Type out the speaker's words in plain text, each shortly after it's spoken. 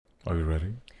Are you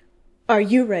ready? Are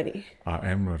you ready? I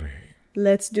am ready.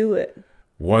 Let's do it.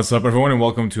 What's up, everyone, and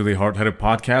welcome to the Hard-Headed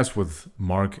Podcast with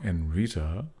Mark and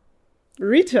Rita.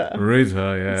 Rita,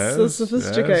 yes. so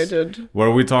sophisticated. Yes.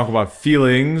 Where we talk about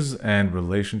feelings and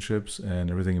relationships and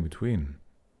everything in between.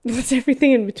 What's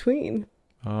everything in between?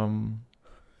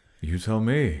 You tell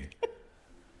me.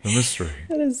 The mystery.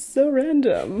 That is so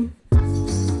random.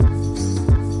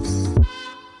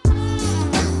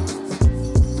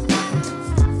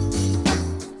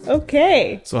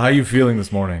 Okay. So how are you feeling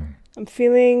this morning? I'm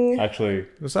feeling... Actually,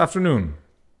 this afternoon.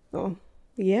 Oh,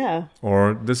 yeah.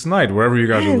 Or this night, wherever you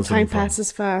guys are listening time from.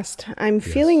 passes fast. I'm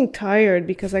feeling tired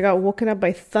because I got woken up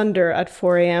by thunder at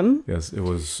 4 a.m. Yes, it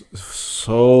was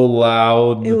so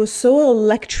loud. It was so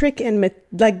electric and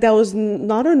that was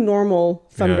not a normal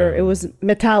thunder. Yeah. It was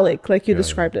metallic, like you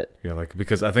described it. Yeah,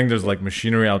 because I think there's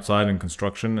machinery outside in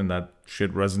construction, and that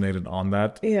shit resonated on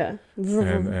that. Yeah.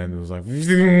 And it was like,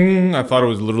 I thought it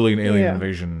was literally an alien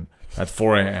invasion at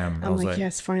 4 a.m. I'm like,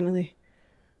 yes, finally.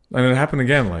 And it happened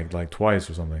again, like twice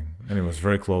or something. And it was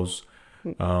very close.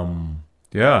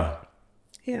 Yeah.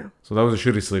 Yeah. So that was a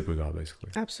shitty sleep we got, basically.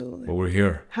 Absolutely. But we're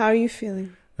here. How are you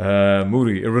feeling?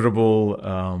 Moody, irritable,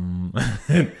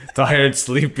 tired,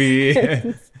 sleepy.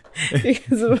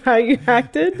 Because of how you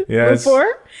acted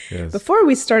before? Yes. Before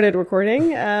we started recording,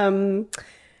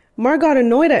 Mark got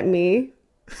annoyed at me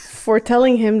for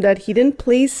telling him that he didn't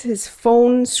place his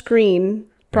phone screen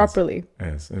properly.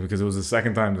 Yes, because it was the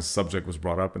second time this subject was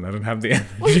brought up and I didn't have the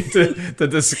energy to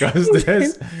discuss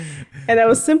this. And I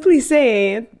was simply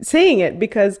saying it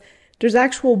because there's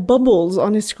actual bubbles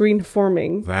on his screen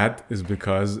forming. That is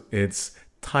because it's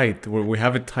tight. We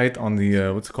have it tight on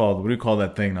the, what's it called? What do you call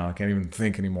that thing now? I can't even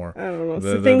think anymore. I don't know. It's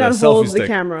the thing that holds the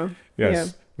camera. Yes,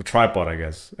 yeah. The tripod, I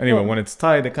guess. Anyway, when it's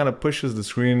tight, it kind of pushes the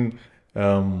screen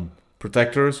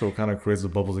protector, so it kind of creates the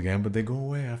bubbles again, but they go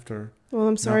away after. Well,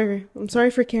 I'm sorry. I'm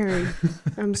sorry for caring.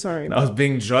 I'm sorry. I was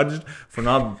being judged for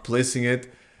not placing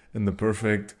it in the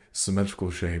perfect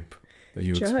symmetrical shape that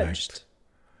you expect.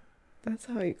 That's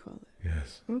how you call it.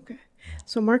 Yes. Okay.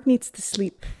 So Mark needs to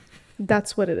sleep.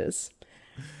 That's what it is.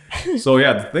 So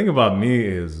yeah, the thing about me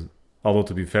is, although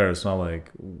to be fair, it's not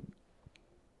like...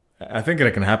 I think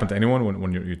it can happen to anyone.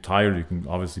 When you're tired, you can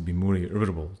obviously be moody,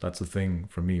 irritable. That's the thing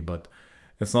for me. But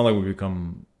it's not like we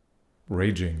become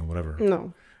raging or whatever.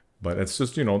 No. But it's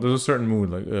just, there's a certain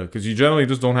mood, because you generally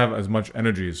just don't have as much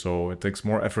energy, so it takes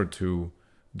more effort to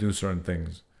do certain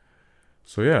things.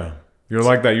 So yeah, you're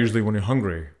like that usually when you're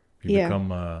hungry. You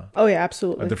become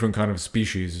absolutely. a different kind of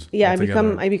species. Yeah,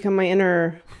 altogether. I become my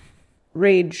inner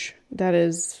rage that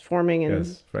is forming, and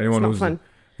for anyone it's not fun.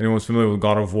 Anyone's familiar with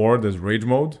God of War, there's rage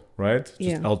mode, right?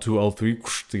 Just L2,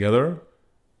 L3 together.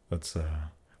 That's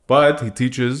but he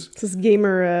teaches. This is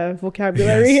gamer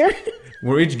vocabulary here.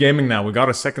 We're each gaming now. We got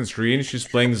a second screen. She's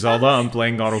playing Zelda. I'm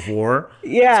playing God of War.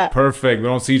 Yeah. It's perfect. We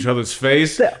don't see each other's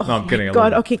face. No, I'm kidding.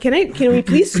 God. Okay, can we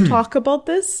please talk about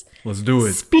this? Let's do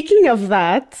it. Speaking of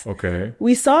that, okay.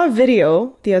 We saw a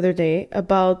video the other day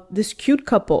about this cute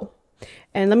couple.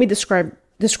 And let me describe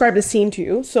the scene to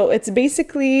you. So it's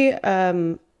basically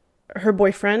her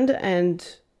boyfriend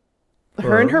and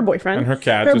her boyfriend. And her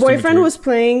cat. Her boyfriend was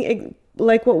playing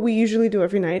like what we usually do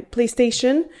every night,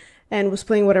 PlayStation, and was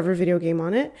playing whatever video game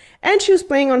on it. And she was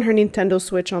playing on her Nintendo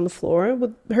Switch on the floor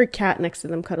with her cat next to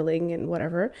them cuddling and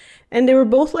whatever. And they were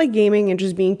both like gaming and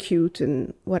just being cute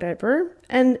and whatever.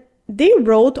 And they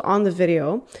wrote on the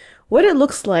video what it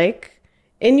looks like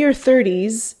in your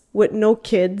 30s with no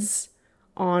kids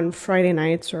on Friday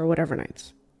nights or whatever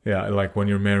nights. Yeah, like when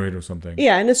you're married or something.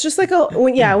 Yeah, and it's just like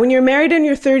when you're married in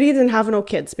your 30s and have no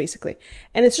kids, basically.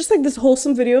 And it's just like this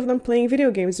wholesome video of them playing video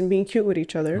games and being cute with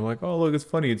each other. You're like, oh, look, it's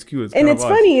funny, it's cute. It's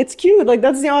funny, it's cute. Like,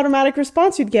 that's the automatic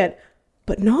response you'd get.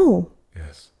 But no.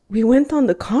 Yes. We went on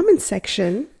the comment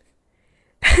section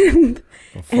and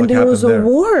there was a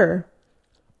war.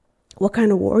 What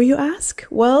kind of war, you ask?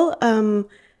 Well,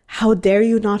 how dare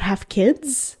you not have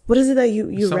kids? What is it that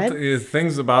you read?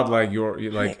 Things about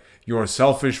you're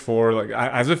selfish for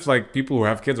as if people who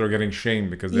have kids are getting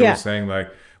shamed because they were saying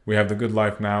we have the good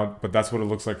life now, but that's what it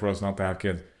looks like for us not to have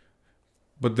kids.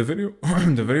 But the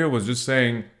video was just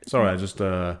saying, sorry, I just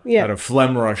had a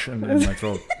phlegm rush in my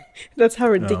throat. That's how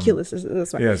ridiculous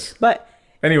this one. Yes. But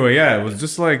anyway, it was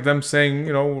just like them saying,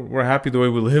 we're happy the way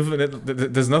we live, and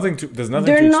there's nothing to explain.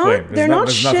 They're not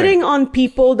shitting on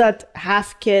people that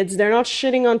have kids. They're not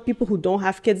shitting on people who don't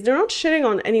have kids. They're not shitting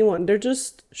on anyone. They're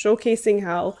just showcasing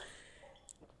how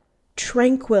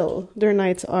tranquil their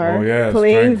nights are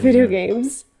playing video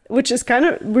games, which is kind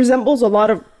of resembles a lot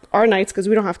of our nights because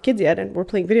we don't have kids yet and we're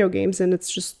playing video games, and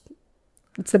it's just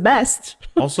It's the best.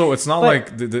 Also, it's not But-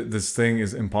 like this thing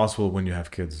is impossible when you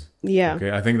have kids. Yeah.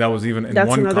 Okay, I think that was even in That's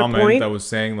one another comment point. that was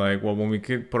saying like, well, when we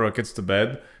put our kids to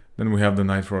bed, then we have the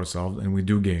night for ourselves and we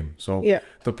do game. So Yeah.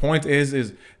 the point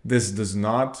is this does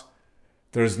not.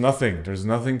 There's nothing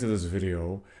to this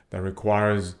video that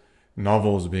requires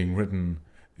novels being written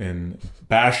in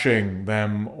bashing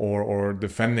them or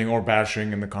defending or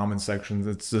bashing in the comment sections.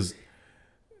 It's just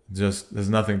there's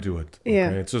nothing to it. Okay? Yeah.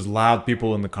 It's just loud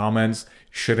people in the comments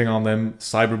shitting on them,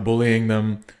 cyberbullying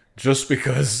them just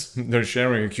because they're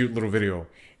sharing a cute little video.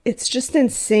 It's just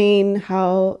insane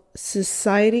how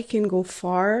society can go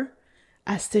far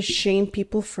as to shame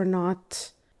people for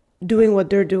not doing what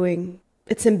they're doing.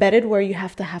 It's embedded where you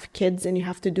have to have kids and you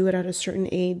have to do it at a certain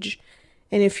age.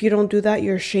 And if you don't do that,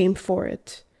 you're shamed for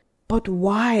it. But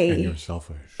why? And you're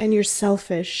selfish. And you're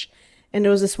selfish. And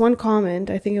there was this one comment,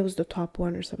 I think it was the top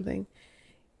one or something.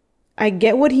 I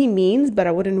get what he means, but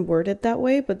I wouldn't word it that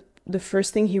way. But the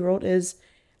first thing he wrote is,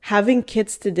 having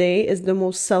kids today is the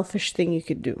most selfish thing you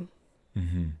could do.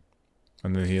 Mm-hmm.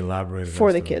 And then he elaborated.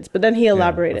 For the kids. But then he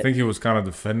elaborated. I think he was kind of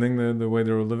defending the way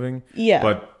they were living. Yeah.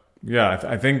 But yeah,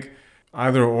 I think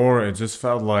either or, it just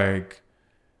felt like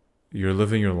you're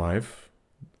living your life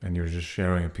and you're just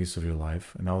sharing a piece of your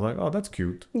life. And I was like, oh, that's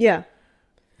cute. Yeah.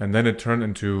 And then it turned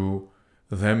into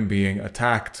them being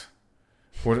attacked.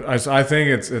 I think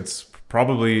it's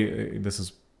probably,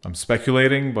 I'm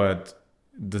speculating, but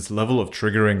this level of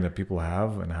triggering that people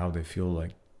have and how they feel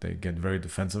like they get very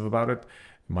defensive about it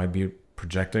might be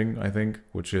projecting, I think,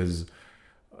 which is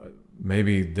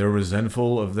maybe they're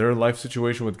resentful of their life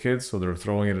situation with kids, so they're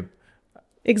throwing it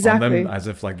Exactly. on them as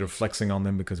if like they're flexing on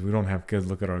them because we don't have kids,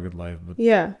 look at our good life. But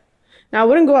Yeah. Now, I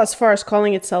wouldn't go as far as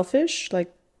calling it selfish,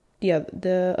 like the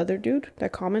other dude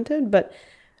that commented, but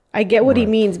I get what he Right.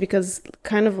 means, because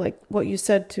kind of like what you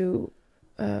said, to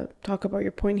talk about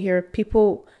your point here,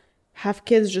 people have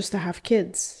kids just to have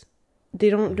kids.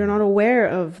 They're not aware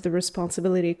of the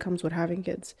responsibility that comes with having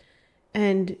kids,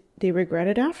 and they regret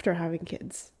it after having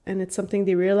kids, and it's something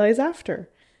they realize after.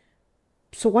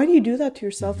 So why do you do that to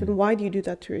yourself, and why do you do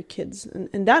that to your kids?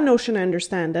 And that notion, I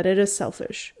understand that it is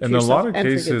selfish. to in a yourself lot of and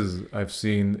for kids. cases I've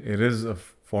seen, it is a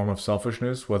form of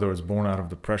selfishness, whether it's born out of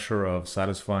the pressure of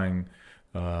satisfying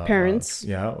Parents.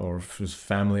 or just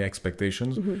family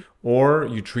expectations, Mm-hmm. or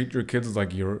you treat your kids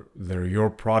like they're your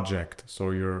project.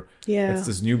 So Yeah. it's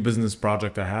this new business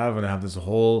project I have, and I have this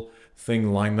whole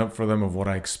thing lined up for them of what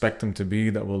I expect them to be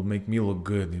that will make me look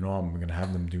good. You know, I'm gonna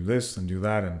have them do this and do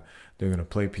that, and they're gonna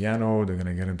play piano, they're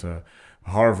gonna get into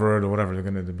Harvard or whatever, they're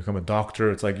gonna become a doctor.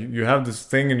 It's like you have this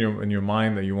thing in your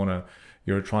mind that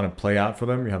you're trying to play out for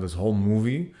them. You have this whole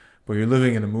movie, but you're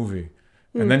living in a movie.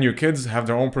 And then your kids have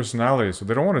their own personality, so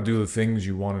they don't want to do the things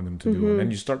you wanted them to do. And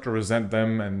then you start to resent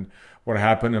them and what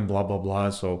happened and blah, blah,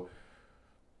 blah. So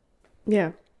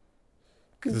Yeah.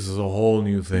 this is a whole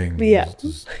new thing. Yeah.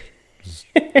 Just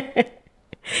like,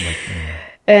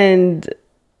 And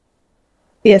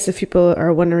yes, if people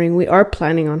are wondering, we are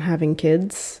planning on having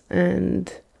kids,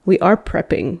 and we are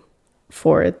prepping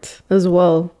for it as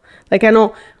well. Like, I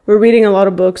know we're reading a lot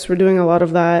of books, we're doing a lot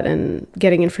of that and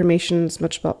getting information as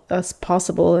much as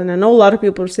possible. And I know a lot of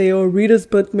people say, oh, read as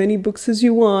many books as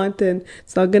you want, and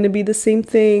it's not going to be the same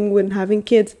thing when having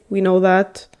kids. We know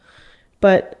that.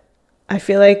 But I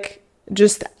feel like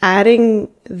just adding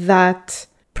that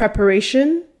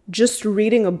preparation, just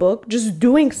reading a book, just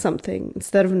doing something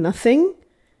instead of nothing,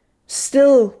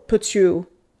 still puts you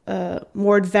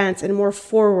more advanced and more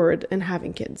forward in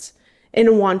having kids,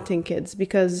 in wanting kids,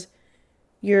 because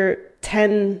you're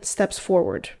 10 steps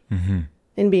forward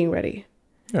in being ready.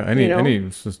 yeah,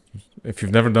 it's just, if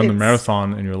you've never done the It's-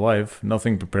 marathon in your life,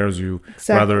 nothing prepares you.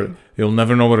 Exactly. Rather, you'll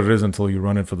never know what it is until you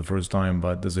run it for the first time.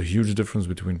 But there's a huge difference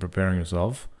between preparing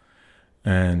yourself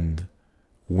and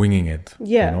winging it.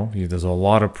 Yeah. You know, there's a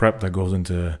lot of prep that goes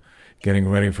into getting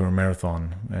ready for a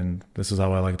marathon. And this is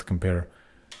how I like to compare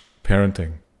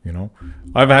parenting. You know,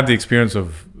 I've had the experience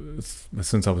of,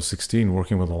 since I was 16,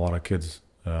 working with a lot of kids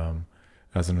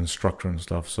as an instructor and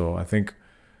stuff. So I think,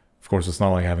 of course, it's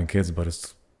not like having kids, but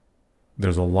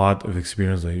there's a lot of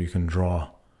experience that you can draw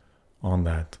on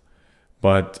that.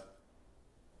 But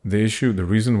the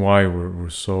reason why we're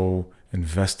so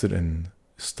invested in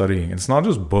studying, it's not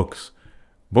just books.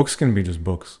 Books can be just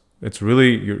books. It's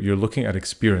really, you're looking at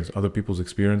experience, other people's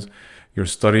experience. You're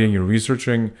studying, you're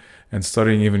researching, and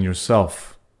studying even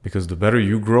yourself. Because the better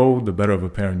you grow, the better of a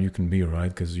parent you can be, right?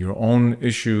 Because your own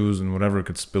issues and whatever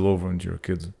could spill over onto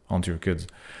your kids.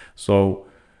 So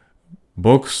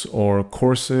books or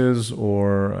courses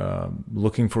or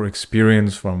looking for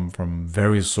experience from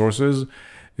various sources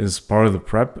is part of the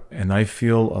prep. And I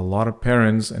feel a lot of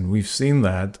parents, and we've seen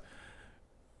that,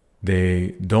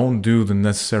 they don't do the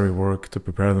necessary work to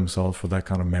prepare themselves for that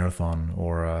kind of marathon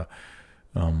or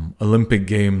Olympic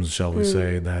Games, shall we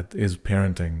say, that is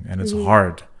parenting. And it's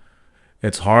hard.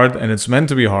 It's hard, and it's meant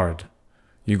to be hard.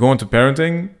 You go into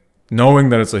parenting knowing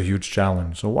that it's a huge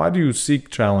challenge. So why do you seek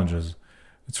challenges?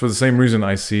 It's for the same reason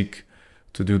I seek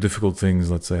to do difficult things,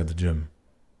 let's say, at the gym.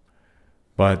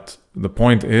 But the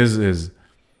point is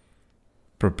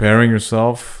preparing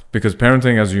yourself, because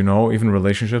parenting, as you know, even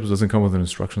relationships, doesn't come with an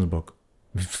instructions book.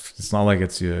 It's not like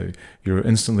you're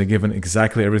instantly given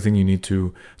exactly everything you need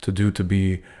to do to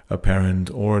be a parent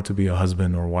or to be a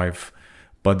husband or wife.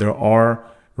 But there are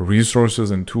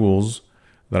resources and tools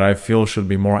that I feel should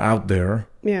be more out there,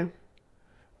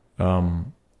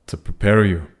 to prepare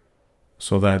you,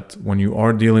 so that when you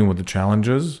are dealing with the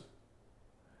challenges,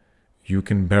 you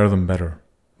can bear them better.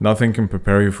 Nothing can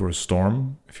prepare you for a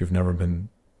storm if you've never been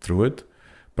through it,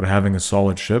 but having a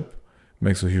solid ship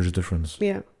makes a huge difference.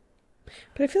 Yeah.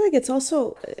 But I feel like it's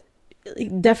also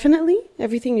definitely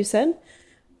everything you said,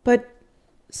 but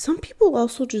some people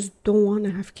also just don't want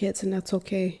to have kids, and that's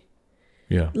okay.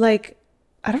 Yeah. Like,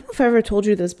 I don't know if I ever told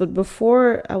you this, but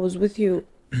before I was with you,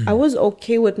 I was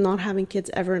okay with not having kids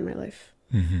ever in my life.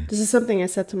 Mm-hmm. This is something I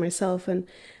said to myself, and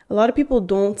a lot of people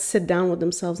don't sit down with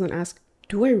themselves and ask,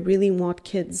 do I really want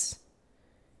kids?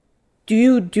 Do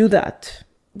you do that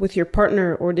with your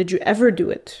partner, or did you ever do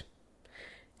it?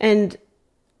 And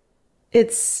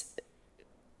it's,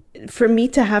 for me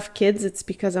to have kids, it's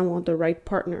because I want the right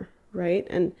partner, right?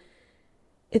 And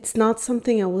it's not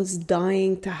something I was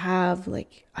dying to have.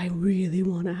 Like, I really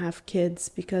want to have kids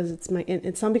because it's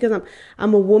not because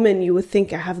I'm a woman. You would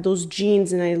think I have those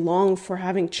genes and I long for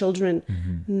having children.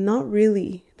 Mm-hmm. Not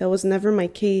really. That was never my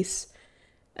case.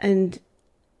 And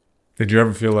did you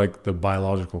ever feel like the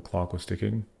biological clock was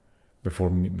ticking before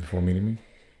meeting me?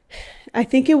 I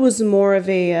think it was more of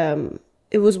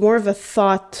a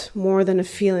thought more than a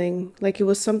feeling. Like, it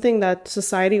was something that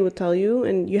society would tell you,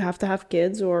 and you have to have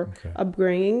kids or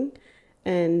upbringing.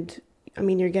 And I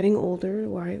mean, you're getting older.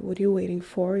 Why? What are you waiting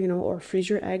for? Or freeze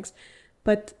your eggs.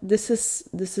 But this is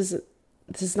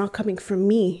not coming from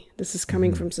me. This is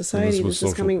coming from society. So this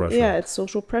is coming. Pressure. Yeah, it's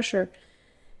social pressure.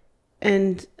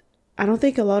 And I don't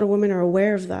think a lot of women are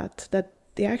aware of that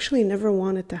they actually never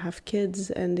wanted to have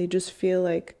kids, and they just feel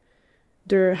like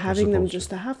they're having them just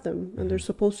to have them, and they're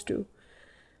supposed to.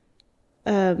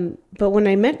 But when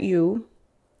I met you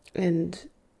and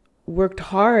worked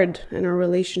hard in our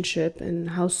relationship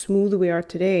and how smooth we are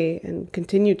today and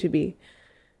continue to be,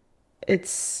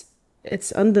 it's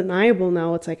undeniable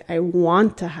now. It's like, I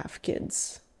want to have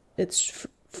kids. It's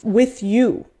with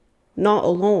you, not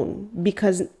alone,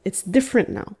 because it's different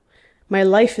now. My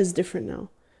life is different now.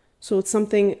 So it's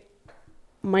something,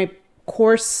 my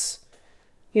course,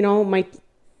 my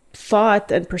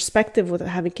thought and perspective with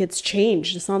having kids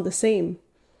changed. It's not the same.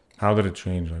 How did it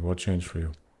change? Like, what changed for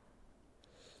you?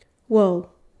 Well,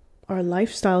 our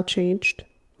lifestyle changed.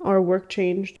 Our work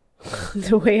changed.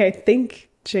 The way I think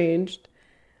changed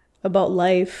about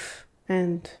life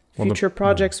and future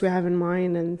projects we have in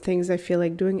mind and things I feel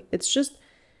like doing.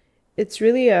 It's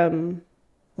really,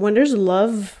 when there's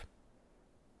love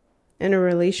in a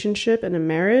relationship and a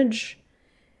marriage,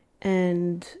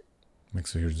 and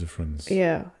makes a huge difference.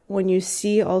 Yeah. When you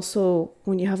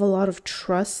have a lot of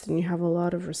trust and you have a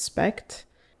lot of respect,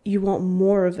 you want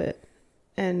more of it.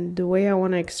 And the way I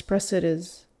want to express it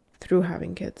is through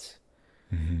having kids.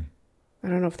 Mm-hmm. I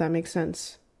don't know if that makes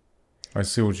sense. I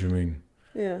see what you mean.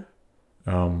 Yeah.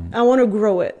 I want to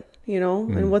grow it,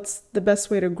 and what's the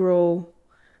best way to grow?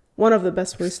 One of the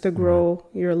best ways to grow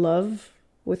your love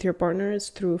with your partner is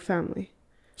through family.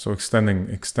 So extending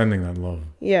that love.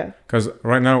 Yeah. Because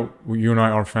right now, you and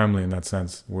I are family in that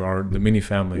sense. We are the mini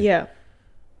family. Yeah.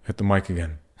 Hit the mic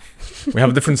again. We have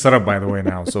a different setup, by the way,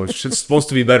 now. So it's supposed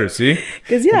to be better, see?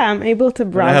 Because, I'm able to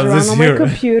browse around on my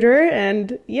computer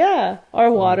and,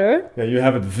 our water. Yeah, you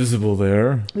have it visible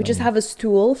there. We just have a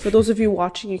stool. For those of you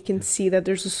watching, you can see that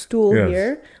there's a stool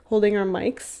here holding our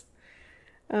mics.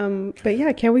 But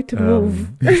I can't wait to move.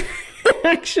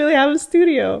 Actually have a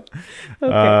studio.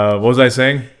 Okay. What was I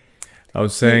saying? I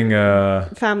was saying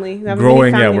family.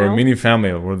 Growing, we're a mini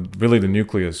family. We're really the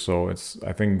nucleus. So it's,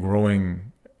 I think,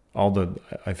 growing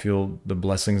I feel the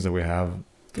blessings that we have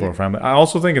for our family. I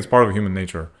also think it's part of human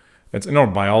nature. It's in our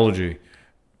biology,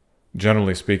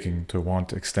 generally speaking, to want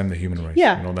to extend the human race.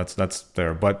 Yeah. That's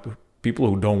there. But people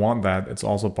who don't want that, it's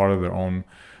also part of their own,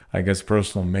 I guess,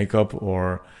 personal makeup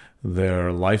or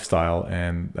their lifestyle.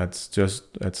 And that's just,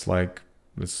 it's like,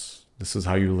 it's This is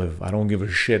how you live. I don't give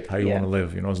a shit how you Yeah. want to live,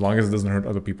 as long as it doesn't hurt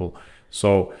other people. So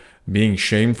being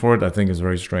shamed for it, I think, is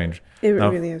very strange. It Now,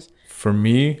 really is. for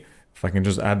me, if I can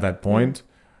just add that point,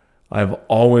 I've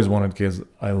always wanted kids.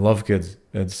 I love kids.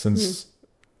 And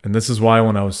and this is why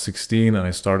when I was 16 and I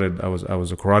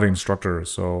was a karate instructor.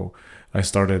 So I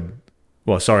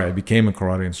became a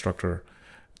karate instructor.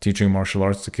 Teaching martial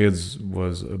arts to kids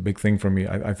was a big thing for me.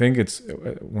 I think it's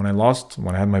when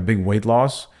I had my big weight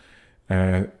loss,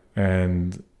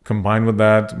 and combined with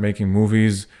that, making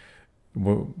movies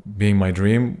being my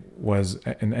dream, was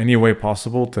in any way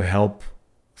possible to help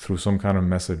through some kind of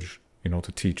message,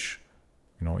 to teach,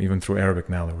 even through Arabic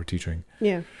now that we're teaching.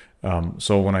 Yeah.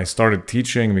 So when I started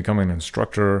teaching, becoming an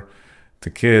instructor to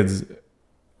kids,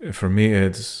 for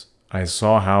me, I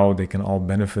saw how they can all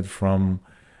benefit from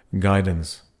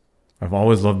guidance. I've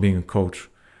always loved being a coach.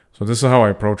 So this is how I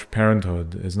approach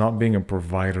parenthood, is not being a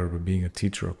provider, but being a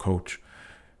teacher, a coach.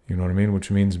 You know what I mean? Which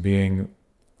means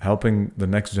helping the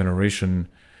next generation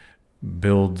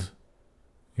build,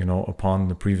 upon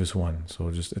the previous one. So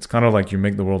it's kind of like you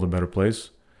make the world a better place.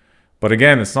 But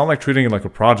again, it's not like treating it like a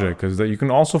project, because that you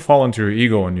can also fall into your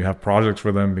ego and you have projects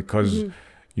for them because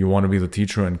you want to be the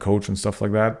teacher and coach and stuff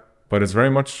like that. But it's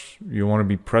very much you want to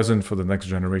be present for the next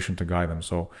generation to guide them.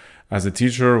 So as a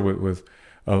teacher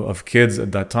of kids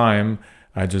at that time,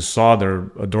 I just saw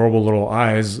their adorable little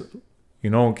eyes.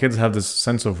 Kids have this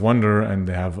sense of wonder, and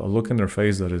they have a look in their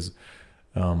face that is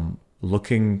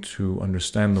looking to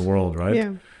understand the world, right?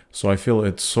 Yeah. So I feel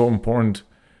it's so important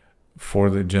for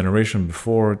the generation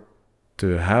before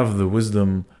to have the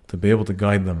wisdom to be able to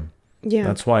guide them. Yeah.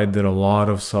 That's why I did a lot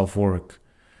of self-work.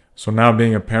 So now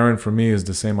being a parent for me is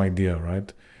the same idea,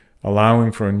 right?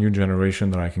 Allowing for a new generation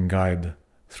that I can guide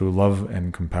through love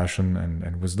and compassion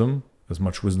and wisdom, as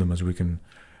much wisdom as we can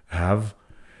have,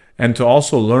 and to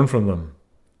also learn from them.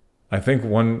 I think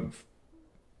one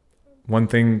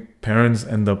thing parents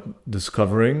end up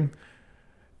discovering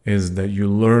is that you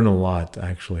learn a lot,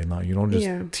 actually. You don't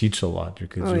just teach a lot your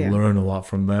kids. You learn a lot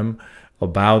from them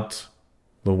about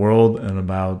the world and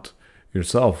about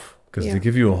yourself, because they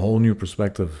give you a whole new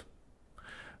perspective.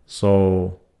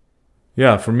 So,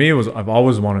 yeah, for me, I've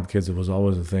always wanted kids. It was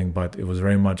always a thing, but it was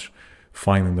very much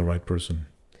finding the right person.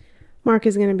 Mark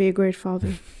is going to be a great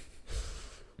father.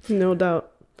 No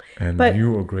doubt. And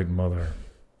you a great mother.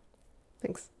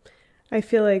 Thanks. I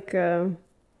feel like I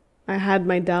had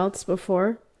my doubts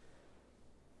before.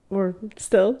 Or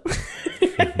still.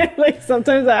 Like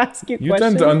sometimes I ask you questions. You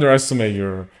tend to underestimate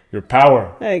your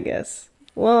power. I guess.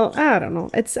 Well, I don't know.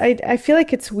 I feel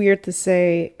like it's weird to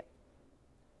say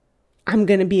I'm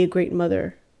going to be a great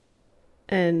mother.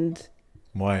 And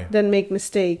why? Then make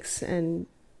mistakes, and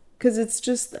because it's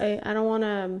just I don't want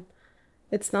to.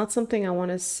 It's not something I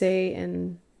want to say.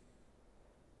 And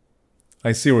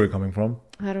I see where you're coming from.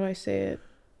 How do I say it?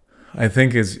 I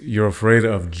think you're afraid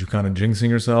of kind of jinxing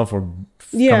yourself or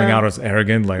coming out as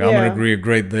arrogant, like I'm going to be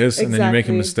great this, and then you're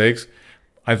making mistakes.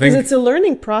 I think because it's a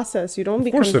learning process. You don't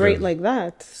become great like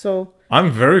that. So I'm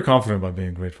very confident about being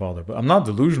a great father, but I'm not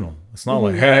delusional. It's not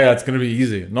like, hey, it's going to be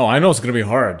easy. No, I know it's going to be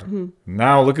hard.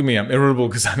 Now look at me. I'm irritable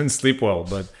because I didn't sleep well.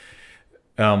 But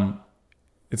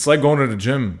it's like going to the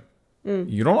gym.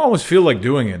 You don't always feel like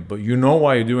doing it, but you know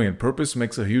why you're doing it. Purpose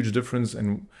makes a huge difference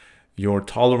in your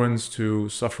tolerance to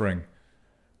suffering,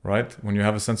 right? When you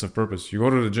have a sense of purpose. You go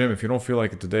to the gym, if you don't feel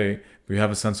like it today, but you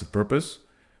have a sense of purpose,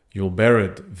 you'll bear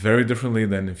it very differently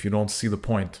than if you don't see the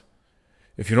point.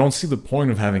 If you don't see the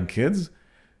point of having kids, it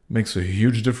makes a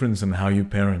huge difference in how you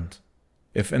parent.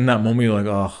 If in that moment you're like,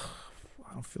 oh,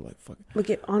 I don't feel like fucking.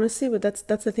 Okay, honestly, but that's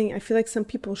the thing. I feel like some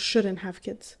people shouldn't have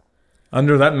kids.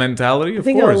 Under that mentality, of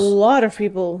course. I think a lot of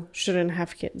people shouldn't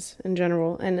have kids in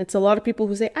general. And it's a lot of people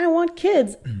who say, I want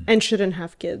kids, and shouldn't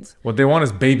have kids. What they want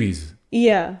is babies.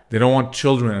 Yeah. They don't want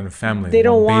children and a family. They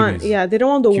don't want they don't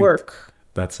want the work.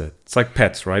 That's it. It's like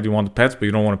pets, right? You want the pets, but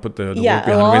you don't want to put the work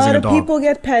behind raising a a dog. lot of people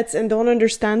get pets and don't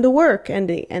understand the work, and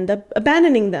they end up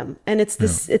abandoning them. And it's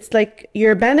this. It's like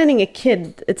you're abandoning a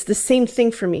kid. It's the same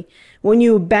thing for me. When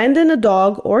you abandon a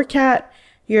dog or cat,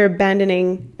 you're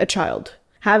abandoning a child.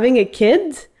 Having a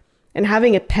kid and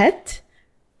having a pet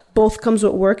both comes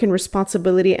with work and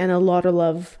responsibility and a lot of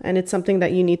love. And it's something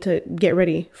that you need to get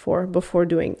ready for before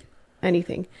doing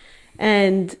anything.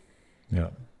 And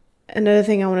another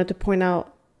thing I wanted to point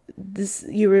out,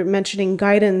 you were mentioning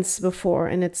guidance before,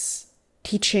 and it's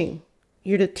teaching.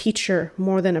 You're the teacher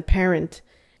more than a parent.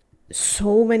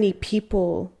 So many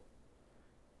people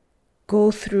go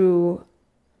through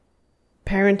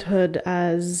parenthood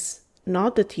as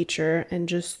not the teacher and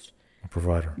just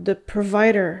the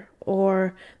provider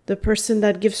or the person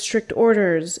that gives strict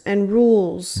orders and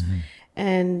rules.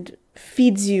 and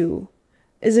feeds you,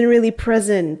 isn't really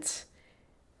present,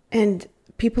 and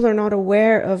people are not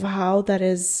aware of how that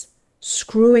is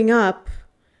screwing up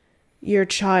your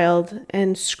child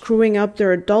and screwing up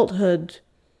their adulthood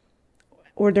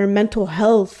or their mental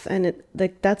health, and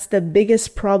that's the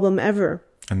biggest problem ever.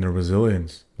 And their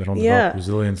resilience. They don't develop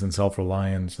resilience and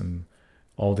self-reliance and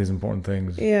all these important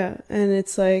things. Yeah, and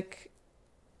it's like,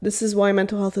 this is why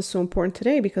mental health is so important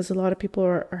today, because a lot of people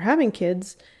are having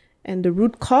kids, and the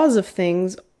root cause of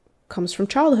things comes from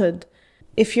childhood.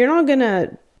 If you're not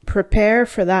gonna prepare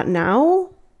for that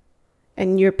now,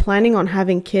 and you're planning on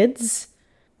having kids,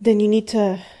 then you need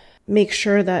to make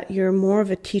sure that you're more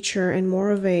of a teacher and more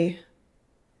of a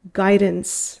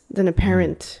guidance than a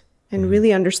parent, and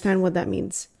really understand what that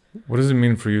means. What does it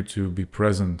mean for you to be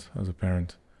present as a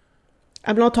parent?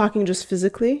 I'm not talking just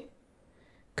physically,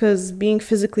 because being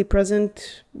physically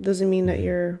present doesn't mean that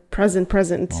you're present.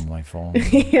 On my phone.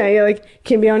 Yeah, you like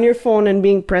can be on your phone and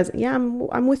being present. Yeah,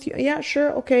 I'm with you. Yeah,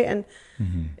 sure, okay. And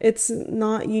it's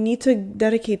not, you need to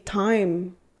dedicate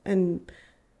time and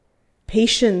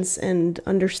patience and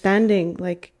understanding.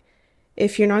 Like,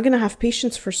 if you're not going to have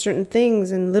patience for certain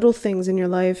things and little things in your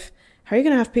life, how are you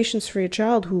going to have patience for your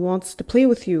child who wants to play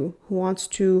with you, who wants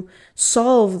to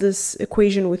solve this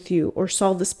equation with you, or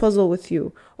solve this puzzle with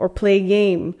you, or play a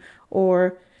game,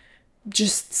 or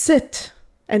just sit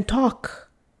and talk?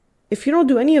 If you don't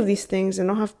do any of these things and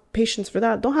don't have patience for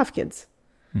that, don't have kids.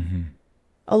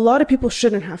 A lot of people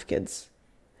shouldn't have kids.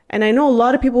 And I know a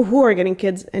lot of people who are getting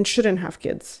kids and shouldn't have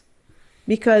kids.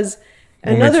 Because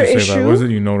another issue... What is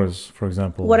it you notice, for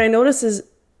example? What I notice is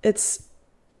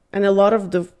and a lot of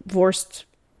divorced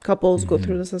couples go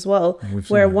through this as well,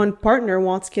 where one partner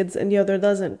wants kids and the other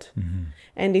doesn't.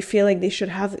 And they feel like they should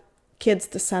have kids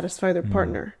to satisfy their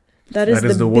partner. That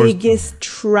is the biggest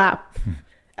trap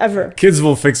ever. Kids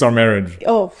will fix our marriage.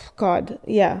 Oh, God.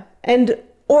 Yeah.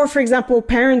 Or, for example,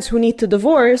 parents who need to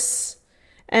divorce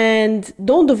and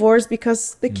don't divorce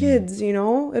because the kids,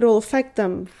 it'll affect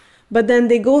them. But then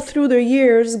they go through their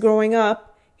years growing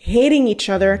up, hating each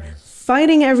other,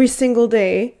 fighting every single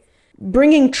day,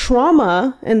 bringing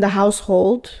trauma in the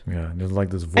household. Yeah, there's like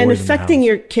this void and affecting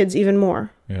your kids even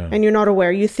more. Yeah. And you're not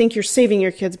aware. You think you're saving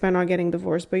your kids by not getting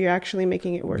divorced, but you're actually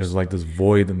making it worse. There's like this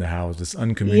void in the house, this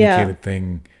uncommunicated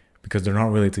thing, because they're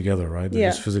not really together, right? They're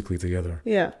just physically together.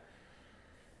 Yeah.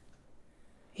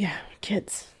 Yeah,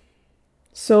 kids.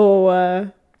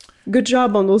 So, good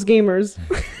job on those gamers.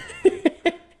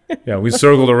 Yeah, we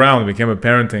circled around. It became a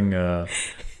parenting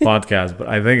podcast, but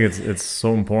I think it's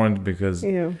so important because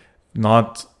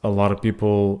not a lot of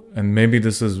people, and maybe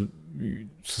this is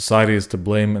society is to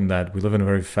blame in that we live in a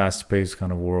very fast-paced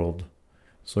kind of world.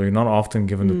 So you're not often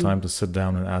given the time to sit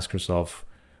down and ask yourself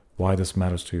why this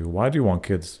matters to you. Why do you want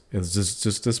kids? Is this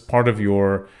just this part of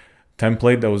your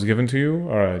template that was given to you?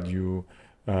 All right, you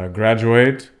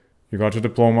graduate, you got your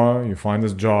diploma, you find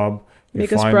this job.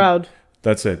 Make us proud.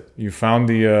 That's it. You found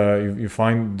you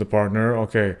find the partner.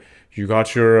 Okay, you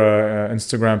got your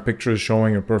Instagram pictures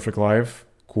showing your perfect life.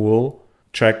 Cool.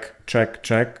 Check, check,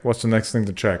 check. What's the next thing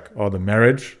to check? Oh, the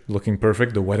marriage, looking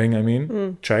perfect. The wedding, I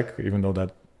mean. Check, even though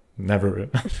that never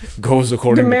goes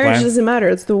according to plan. The marriage doesn't matter.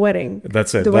 It's the wedding.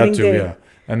 That's it. The that wedding too, day. yeah.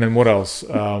 And then what else?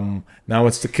 Now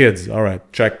it's the kids. All right,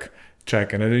 check,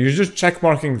 check. And you're just check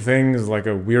marking things like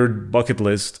a weird bucket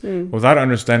list without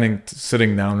understanding,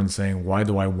 sitting down and saying, why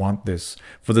do I want this?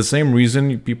 For the same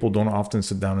reason, people don't often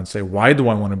sit down and say, why do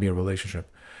I want to be in a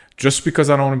relationship? Just because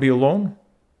I don't want to be alone?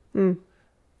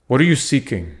 What are you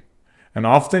seeking? And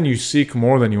often you seek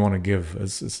more than you want to give.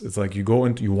 It's like you go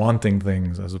into you wanting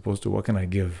things as opposed to what can I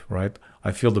give, right?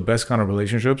 I feel the best kind of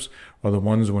relationships are the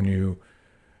ones when you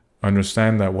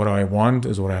understand that what I want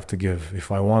is what I have to give.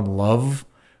 If I want love,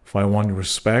 if I want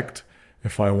respect,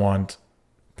 if I want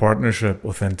partnership,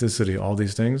 authenticity, all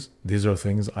these things, these are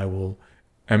things I will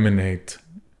emanate.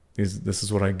 This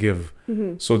is what I give.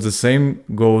 So the same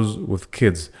goes with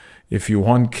kids. If you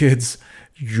want kids,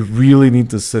 you really need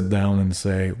to sit down and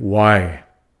say, why?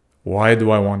 Why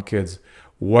do I want kids?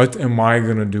 What am I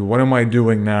going to do? What am I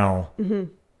doing now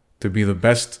to be the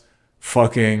best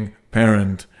fucking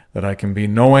parent that I can be?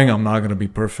 Knowing I'm not going to be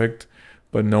perfect,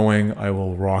 but knowing I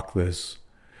will rock this.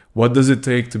 What does it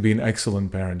take to be an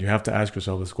excellent parent? You have to ask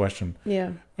yourself this question.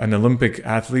 Yeah. An Olympic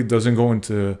athlete doesn't go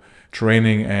into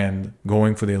training and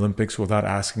going for the Olympics without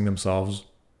asking themselves,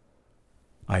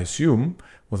 I assume,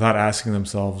 without asking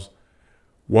themselves,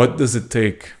 what does it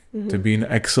take to be an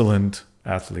excellent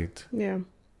athlete? Yeah.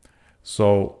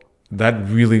 So that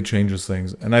really changes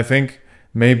things. And I think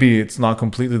maybe it's not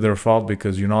completely their fault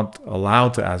because you're not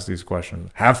allowed to ask these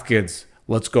questions. Have kids.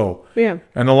 Let's go. Yeah.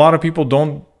 And a lot of people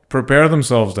don't prepare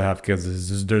themselves to have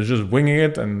kids. They're just winging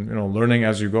it and, you know, learning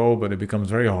as you go, but it becomes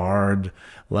very hard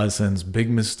lessons, big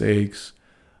mistakes,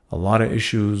 a lot of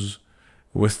issues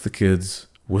with the kids,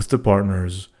 with the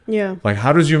partners. Yeah. Like,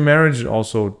 how does your marriage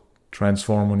also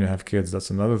transform when you have kids? That's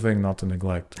another thing not to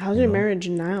neglect. How's your marriage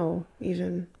now,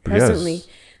 even presently? Yes.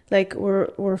 Like,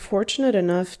 we're fortunate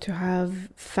enough to have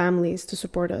families to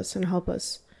support us and help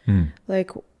us.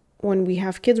 Like, when we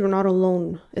have kids, we're not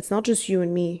alone. It's not just you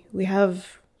and me. We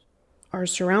have, our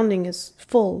surrounding is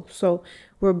full. So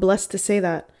we're blessed to say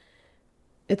that.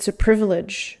 It's a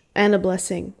privilege and a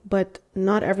blessing, but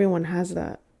not everyone has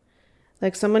that.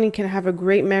 Like, somebody can have a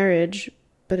great marriage,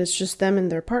 but it's just them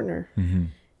and their partner.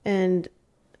 And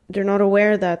they're not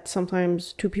aware that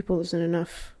sometimes two people isn't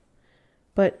enough.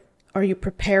 But are you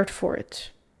prepared for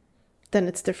it? Then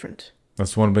it's different.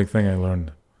 That's one big thing I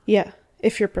learned. Yeah.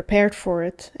 If you're prepared for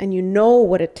it and you know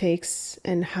what it takes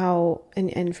and how,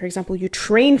 and for example, you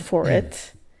train for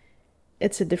it,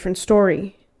 it's a different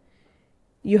story.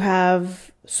 You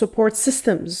have support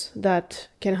systems that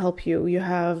can help you. You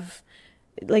have,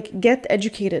 like, get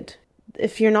educated.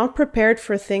 If you're not prepared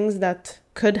for things that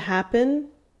could happen,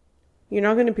 you're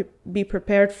not going to be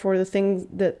prepared for the things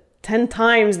that 10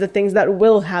 times the things that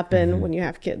will happen when you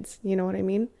have kids. You know what I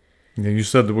mean? Yeah, you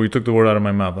said that, you took the word out of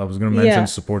my mouth. I was going to mention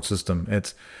support system.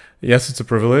 Yes, it's a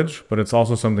privilege, but it's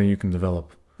also something you can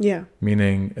develop. Yeah.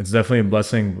 Meaning it's definitely a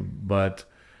blessing, but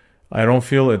I don't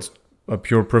feel it's a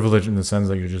pure privilege in the sense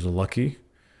that you're just lucky.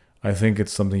 I think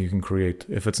it's something you can create.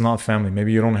 If it's not family,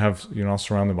 maybe you're not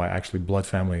surrounded by actually blood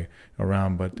family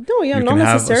around, but you can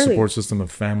have a support system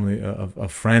of family,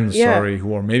 of friends,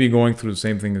 who are maybe going through the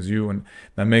same thing as you, and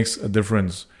that makes a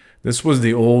difference. This was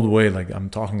the old way, like I'm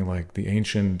talking like the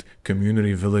ancient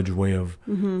community village way of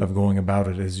going about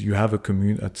it, is you have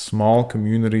a small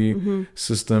community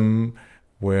system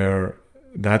where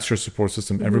that's your support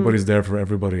system. Everybody's there for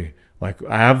everybody. Like,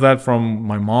 I have that from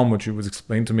my mom, which was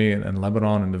explained to me in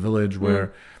Lebanon, in the village,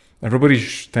 where everybody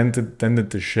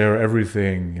tended to share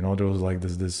everything. You know, there was like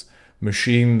this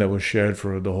machine that was shared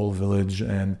for the whole village.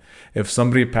 And if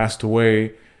somebody passed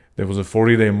away, there was a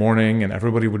 40-day mourning, and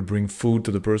everybody would bring food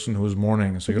to the person who was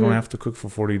mourning. So you don't have to cook for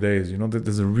 40 days. You know,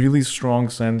 there's a really strong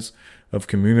sense of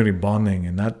community bonding,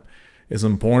 and that is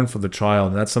important for the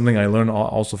child. That's something I learned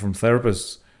also from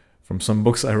therapists, from some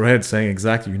books I read, saying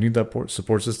exactly you need that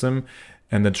support system,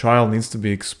 and the child needs to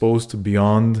be exposed to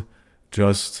beyond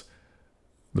just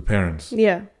the parents.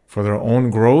 Yeah. For their own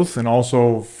growth, and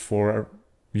also for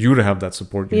you to have that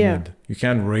support you need. You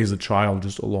can't raise a child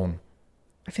just alone.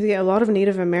 I feel like a lot of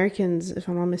Native Americans, if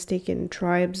I'm not mistaken,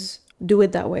 tribes do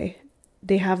it that way.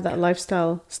 They have that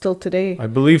lifestyle still today. I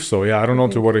believe so, yeah. I don't know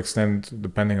to what extent,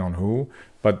 depending on who,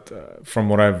 but from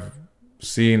what I've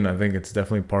seen, I think it's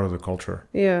definitely part of the culture.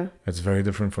 Yeah. It's very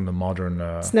different from the modern...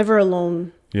 it's never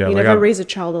alone. Yeah, you never raise a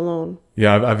child alone.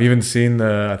 Yeah, I've even seen,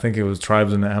 I think it was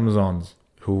tribes in the Amazons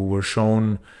who were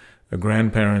shown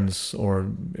grandparents or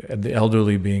the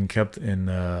elderly being kept in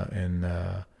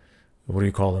what do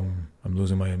you call them? I'm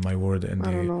losing my word. I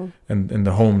don't know. In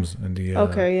the homes, in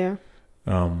the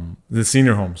the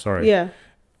senior home. Sorry. Yeah.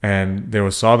 And they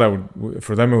saw that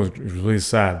for them it was really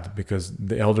sad, because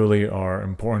the elderly are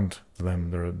important to them.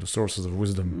 They're the sources of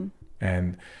wisdom,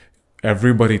 and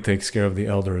everybody takes care of the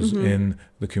elders in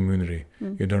the community.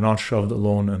 They're not shoved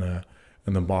alone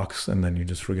in a box and then you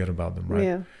just forget about them, right?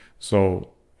 Yeah.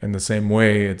 So in the same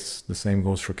way, it's the same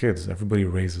goes for kids. Everybody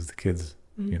raises the kids,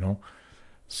 you know.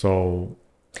 So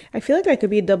I feel like that could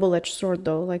be a double-edged sword,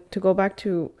 though. Like, to go back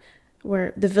to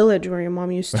where the village where your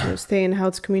mom used to stay and how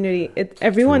it's community,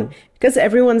 because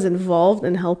everyone's involved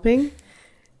in helping,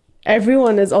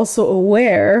 everyone is also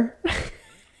aware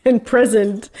and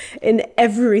present in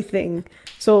everything.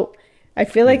 So I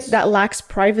feel like that lacks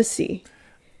privacy.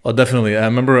 Oh, definitely. I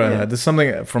remember this is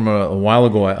something from a while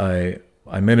ago.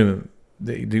 I made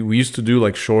we used to do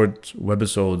like short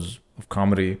webisodes of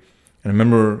comedy. And I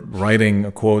remember writing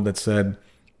a quote that said,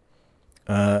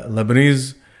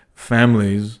 Lebanese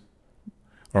families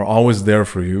are always there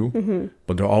for you,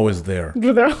 but they're always there.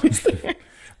 But they're always there.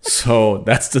 So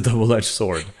that's the double-edged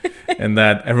sword. And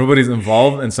that everybody's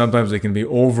involved, and sometimes they can be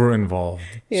over-involved.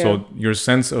 Yeah. So your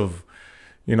sense of,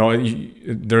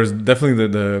 there's definitely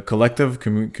the collective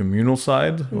communal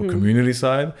side or community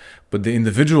side, but the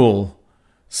individual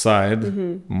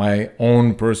side, my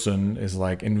own person is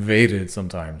like invaded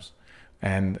sometimes.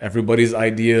 And everybody's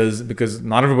ideas, because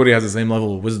not everybody has the same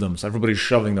level of wisdom, so everybody's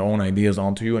shoving their own ideas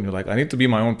onto you, and you're like, I need to be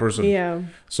my own person. Yeah.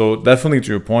 So definitely, to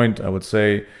your point, I would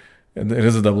say it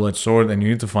is a double-edged sword, and you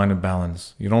need to find a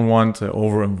balance. You don't want to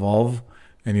over-involve,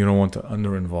 and you don't want to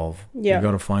under-involve. Yeah. You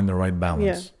got to find the right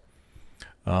balance.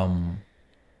 Yeah.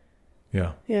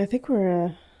 Yeah. Yeah, I think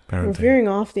we're Parenting. veering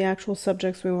off the actual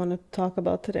subjects we want to talk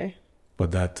about today.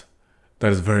 But that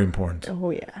is very important.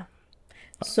 Oh, yeah.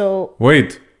 So...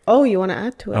 Wait. Oh, you want to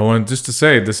add to it? I wanted just to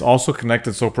say, this also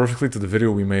connected so perfectly to the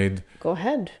video we made. Go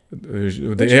ahead.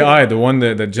 The AI, the one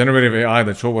that generative AI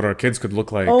that showed what our kids could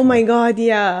look like. Oh my God,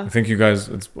 yeah. I think you guys,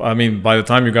 by the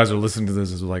time you guys are listening to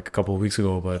this, it's like a couple of weeks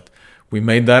ago, but we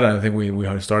made that, and I think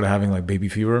we started having like baby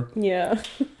fever. Yeah.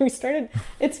 We started,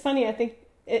 it's funny, I think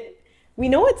we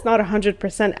know it's not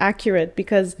 100% accurate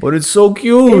because... But it's so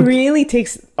cute. It really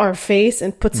takes our face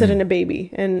and puts it in a baby.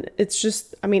 And it's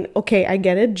just, okay, I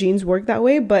get it. Genes work that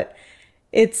way, but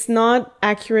it's not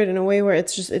accurate in a way where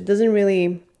it's just, it doesn't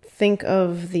really think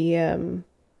of the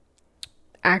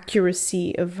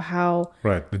accuracy of how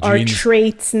our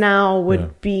traits now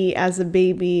would be as a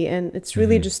baby. And it's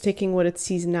really just taking what it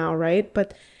sees now, right?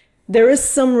 But there is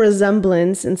some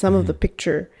resemblance in some of the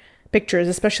pictures,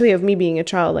 especially of me being a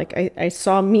child. Like I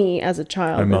saw me as a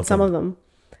child in some of them.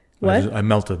 What? I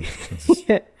melted.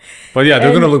 Yeah. But yeah,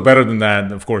 they're going to look better than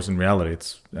that, of course, in reality.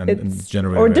 It's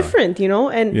generated. Or different,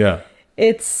 And yeah.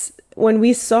 It's when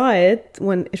we saw it,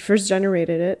 when it first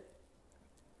generated it,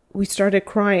 we started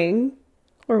crying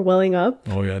or welling up.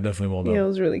 Oh yeah, definitely welled up. Yeah, it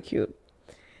was really cute.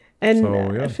 And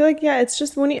I feel like, it's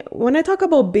just when I talk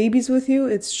about babies with you,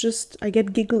 it's just, I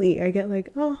get giggly. I get like,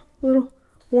 oh, little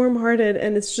warm-hearted,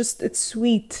 and it's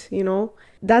sweet,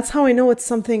 That's how I know it's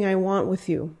something I want with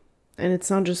you. And it's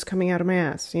not just coming out of my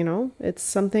ass, It's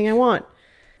something I want.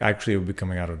 Actually, it would be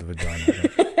coming out of the vagina.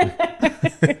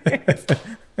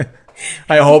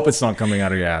 I hope it's not coming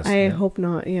out of your ass. I hope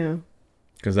not, yeah.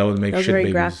 Because that would make shit very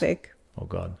babies. Graphic. Oh,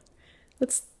 God.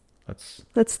 Let's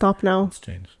stop now. Let's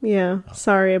change. Yeah. Oh.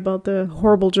 Sorry about the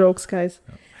horrible jokes, guys.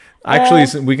 Yeah.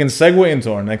 Actually, we can segue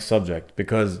into our next subject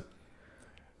because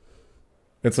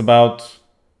it's about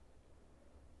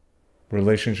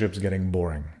relationships getting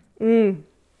boring. And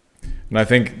I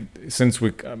think since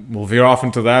we'll veer off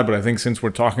into that, but I think since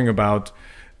we're talking about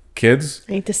kids...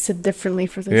 I need to sit differently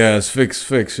for this. Yes,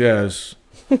 fix, yes.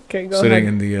 Okay, go Sitting ahead.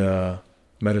 in the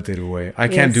meditative way. I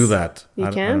can't do that.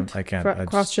 You can't? I can't.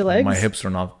 Cross your legs? My hips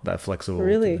are not that flexible.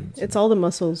 Really? It's all the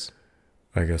muscles.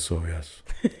 I guess so, yes.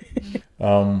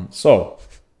 So,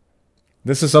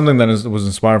 this is something that was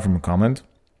inspired from a comment.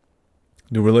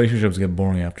 Do relationships get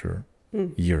boring after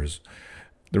years?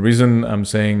 The reason I'm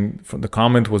saying the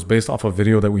comment was based off a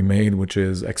video that we made, which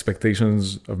is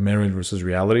expectations of marriage versus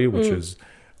reality, which is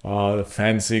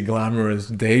fancy, glamorous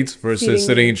dates versus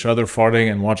sitting each other,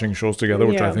 farting, and watching shows together,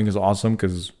 which I think is awesome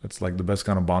because it's like the best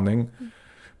kind of bonding.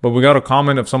 But we got a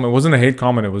comment of someone. It wasn't a hate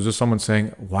comment. It was just someone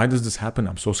saying, "Why does this happen?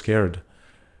 I'm so scared."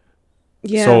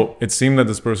 Yeah. So it seemed that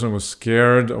this person was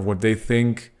scared of what they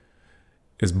think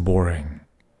is boring,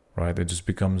 right? It just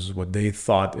becomes what they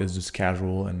thought is just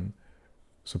casual, and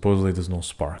supposedly there's no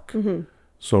spark.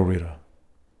 So Rita.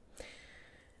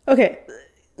 Okay,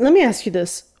 let me ask you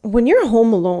this. When you're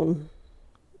home alone,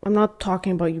 I'm not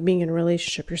talking about you being in a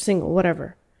relationship, you're single,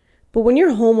 whatever. But when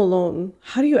you're home alone,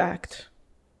 how do you act?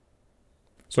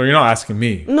 So you're not asking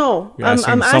me. No,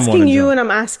 I'm asking you and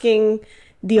I'm asking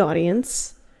the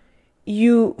audience.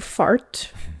 You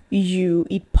fart, you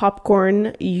eat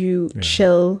popcorn, you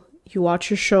chill, you watch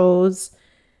your shows.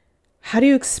 How do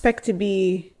you expect to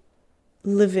be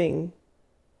living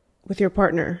with your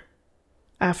partner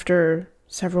after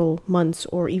several months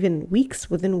or even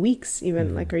within weeks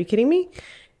even? Like, are you kidding me?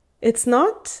 It's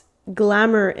not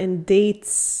glamour and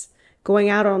dates, going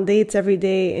out on dates every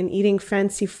day and eating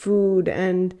fancy food,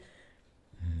 and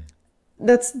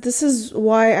this is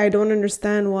why I don't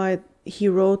understand why he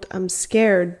wrote I'm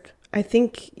scared. I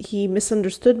think he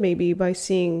misunderstood maybe by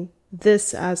seeing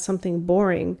this as something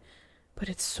boring, but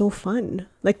it's so fun.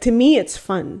 Like, to me it's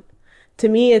fun. To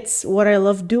me it's what I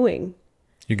love doing.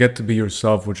 You get to be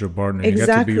yourself with your partner. Exactly. You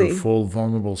get to be your full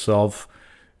vulnerable self,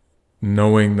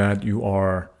 knowing that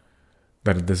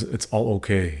it's all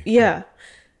okay. Yeah.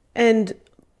 And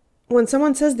when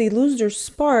someone says they lose their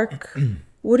spark,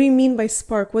 what do you mean by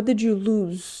spark? What did you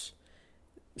lose?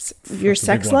 Your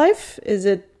sex life? Is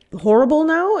it horrible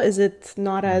now? Is it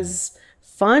not as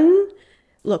fun?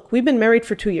 Look, we've been married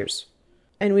for 2 years.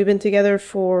 And we've been together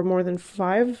for more than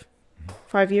 5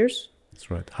 years. That's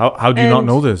right. How do you not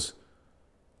know this?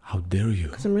 How dare you?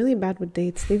 Because I'm really bad with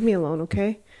dates. Leave me alone,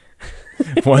 okay?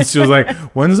 Once she was like,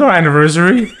 when's our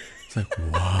anniversary? It's like,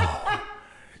 wow.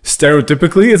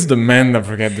 Stereotypically, it's the men that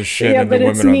forget the shit. Yeah, and but the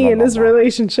it's women me in this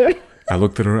relationship. I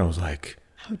looked at her, I was like,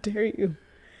 how dare you?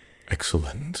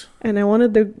 Excellent. And I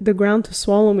wanted the ground to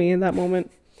swallow me in that moment.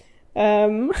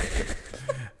 So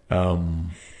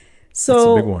that's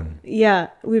a big one. Yeah,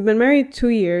 we've been married 2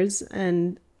 years,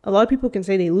 and a lot of people can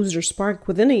say they lose their spark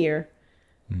within a year.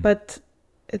 But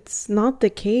it's not the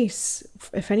case.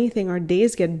 If anything, our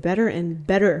days get better and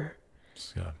better.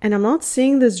 Yeah. And I'm not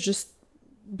saying this just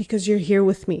because you're here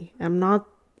with me. I'm not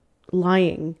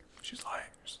lying. She's lying.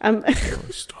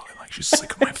 She's totally lying. She's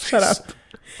sick of my face. Shut up.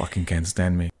 Fucking can't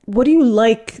stand me. What do you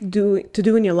like to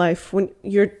do in your life when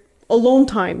you're alone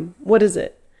time? What is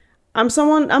it? I'm a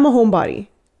homebody.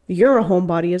 You're a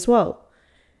homebody as well.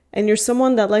 And you're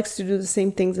someone that likes to do the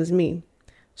same things as me.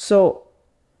 So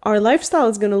our lifestyle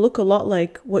is going to look a lot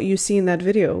like what you see in that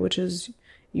video, which is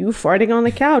you farting on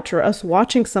the couch or us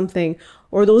watching something,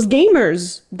 or those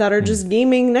gamers that are just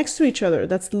gaming next to each other.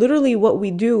 That's literally what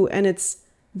we do. And it's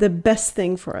the best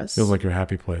thing for us. Feels like your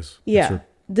happy place. Yeah.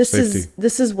 This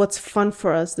is what's fun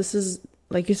for us. This is,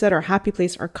 like you said, our happy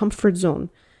place, our comfort zone.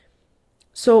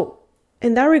 So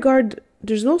in that regard,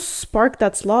 there's no spark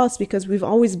that's lost because we've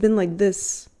always been like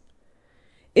this.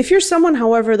 If you're someone,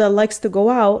 however, that likes to go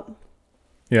out.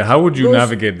 Yeah, how would you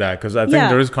navigate that? Because I think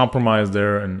there is compromise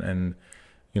there. And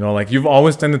you know, like you've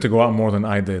always tended to go out more than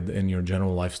I did in your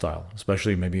general lifestyle,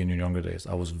 especially maybe in your younger days.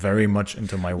 I was very much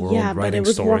into my world, writing stories. Yeah, but it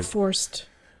was more forced.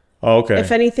 Oh, okay.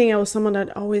 If anything, I was someone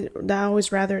that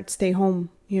always rather stay home,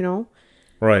 you know?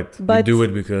 Right. But you do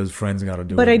it because friends got to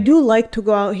do it. But I do like to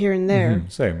go out here and there. Mm-hmm.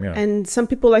 Same, yeah. And some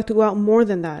people like to go out more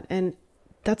than that. And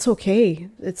that's okay.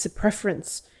 It's a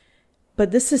preference. But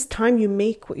this is time you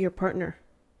make with your partner.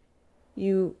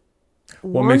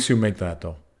 What makes you make that,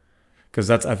 though? Because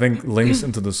that's, I think, links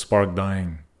into the spark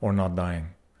dying or not dying.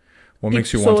 What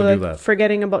makes you want to do that?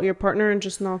 Forgetting about your partner and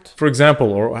just not. For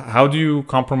example, or how do you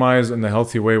compromise in a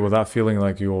healthy way without feeling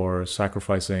like you're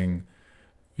sacrificing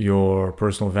your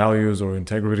personal values or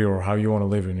integrity or how you want to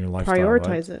live in your lifestyle?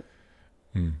 Prioritize it.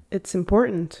 It's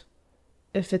important.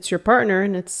 If it's your partner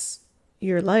and it's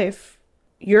your life,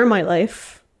 you're my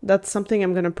life, that's something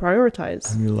I'm going to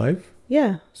prioritize. In your life?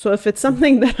 Yeah. So if it's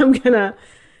something that I'm going to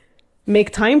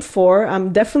make time for,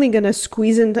 I'm definitely going to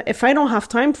squeeze in. If I don't have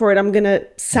time for it, I'm going to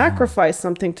sacrifice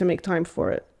something to make time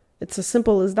for it. It's as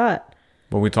simple as that.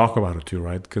 But we talk about it too,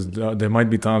 right? Because there might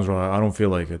be times where I don't feel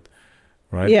like it,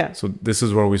 right? Yeah. So this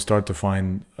is where we start to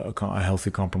find a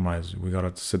healthy compromise. We got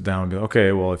to sit down and be like,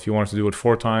 okay, well, if you want to do it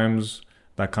 4 times,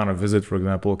 that kind of visit, for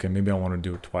example, okay, maybe I want to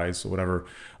do it twice or whatever.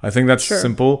 I think that's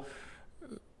simple.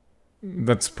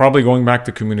 That's probably going back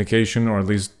to communication or at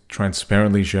least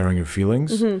transparently sharing your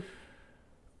feelings. Mm-hmm.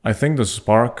 I think the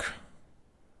spark,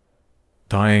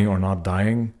 dying or not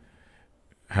dying,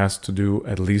 has to do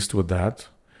at least with that.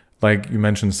 Like you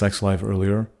mentioned sex life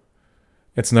earlier.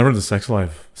 It's never the sex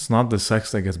life. It's not the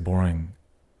sex that gets boring.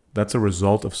 That's a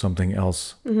result of something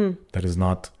else that is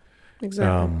not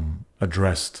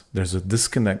addressed. There's a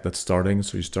disconnect that's starting,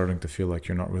 so you're starting to feel like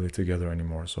you're not really together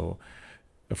anymore. So,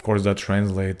 of course, that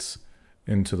translates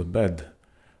into the bed.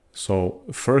 So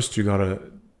first you gotta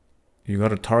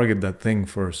target that thing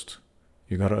first.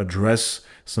 You gotta address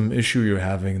some issue you're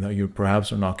having that you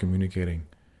perhaps are not communicating.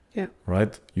 Yeah.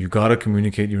 Right? You gotta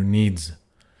communicate your needs.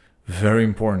 Very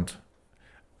important.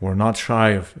 We're not shy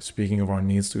of speaking of our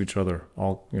needs to each other,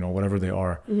 all whatever they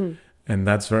are. Mm-hmm. And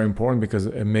that's very important because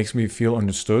it makes me feel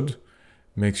understood,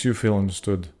 makes you feel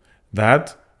understood.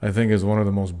 That I think is one of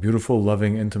the most beautiful,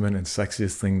 loving, intimate, and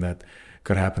sexiest thing that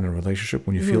could happen in a relationship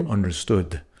when you feel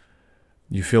understood.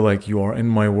 You feel like you are in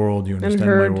my world, you understand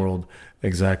my world.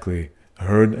 Exactly.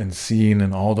 Heard and seen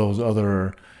and all those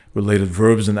other related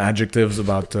verbs and adjectives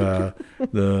about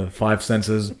the 5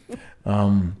 senses.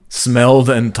 Smelled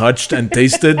and touched and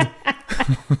tasted.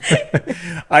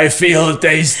 I feel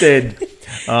tasted.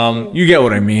 You get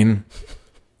what I mean.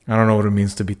 I don't know what it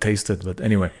means to be tasted, but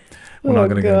anyway, we're not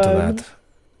going to get into that.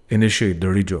 Initiate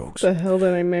dirty jokes. The hell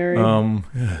did I marry?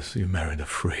 Yes, you married a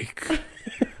freak.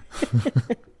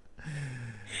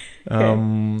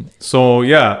 So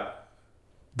yeah,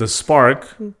 the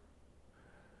spark.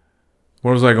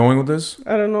 Where was I going with this?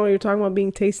 I don't know. You're talking about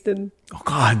being tasted. Oh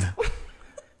God.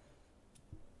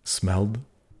 Smelled.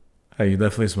 Hey, you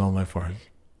definitely smelled my fart.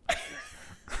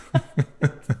 I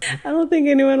don't think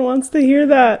anyone wants to hear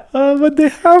that. But they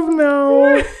have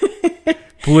now.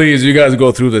 Please, you guys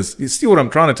go through this. You see what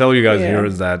I'm trying to tell you guys here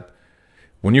is that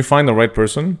when you find the right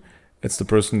person, it's the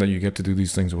person that you get to do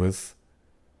these things with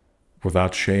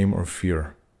without shame or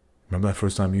fear. Remember that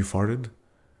first time you farted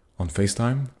on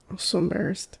FaceTime? I was so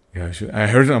embarrassed. Yeah, I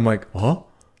heard it. I'm like, what?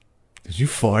 Did you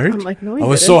fart? I'm like, no, I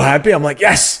was so happy. I'm like,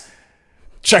 yes,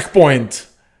 checkpoint.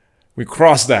 We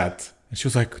crossed that. And she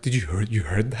was like, you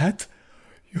heard that?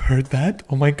 You heard that?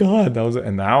 Oh my God. That was it.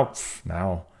 And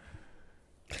now.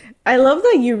 I love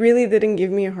that you really didn't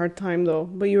give me a hard time though,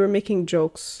 but you were making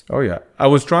jokes. Oh yeah. I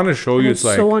was trying to show you it's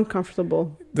like so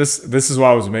uncomfortable. This is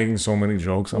why I was making so many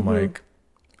jokes. I'm like,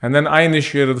 and then I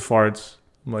initiated the farts.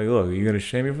 I'm like, look, are you gonna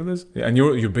shame me for this? And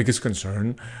your biggest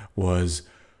concern was,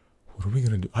 what are we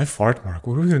gonna do? I fart, Mark.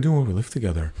 What are we gonna do when we live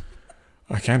together?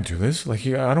 I can't do this. Like,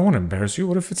 I don't want to embarrass you.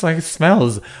 What if it's like it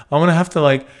smells? I'm gonna have to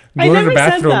like go to the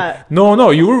bathroom. No,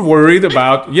 you were worried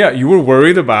about. Yeah, you were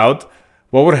worried about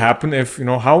what would happen if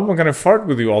how am I gonna fart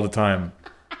with you all the time?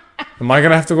 Am I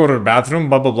gonna have to go to the bathroom?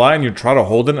 Blah blah blah. And you try to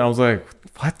hold it. And I was like,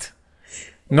 what?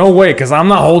 No way, because I'm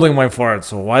not holding my fart.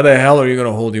 So why the hell are you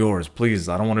gonna hold yours? Please,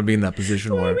 I don't want to be in that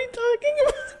position What where. are we talking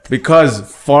about? Because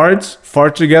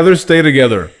fart together, stay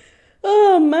together.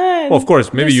 Oh man. Well, of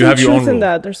course, maybe you have your own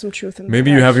rules. There's some truth in that. Maybe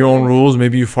you have your own rules.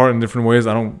 Maybe you fart in different ways.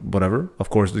 Whatever. Of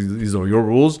course, these are your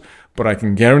rules. But I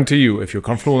can guarantee you, if you're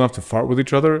comfortable enough to fart with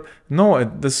each other, no,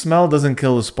 the smell doesn't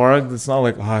kill the spark. It's not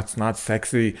like, it's not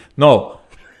sexy. No.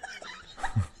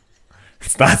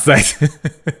 It's not sexy.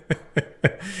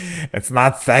 It's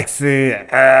not sexy.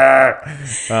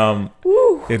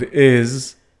 It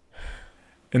is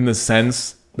in the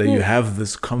sense that you have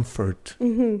this comfort.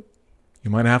 Mm-hmm. You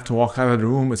might have to walk out of the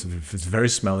room if it's very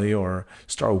smelly or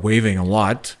start waving a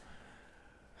lot.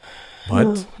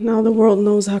 But now the world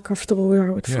knows how comfortable we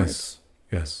are with farts.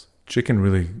 Yes. Chicken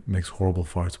really makes horrible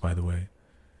farts, by the way.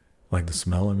 Like the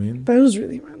smell, I mean. That was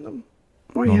really random.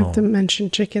 Why you have to mention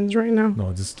chickens right now?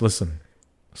 No, just listen.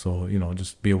 So,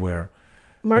 just be aware.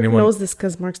 Mark knows this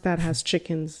because Mark's dad has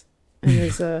chickens. And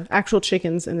there's actual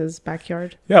chickens in his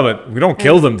backyard. Yeah, but we don't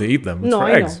kill them to eat them. It's for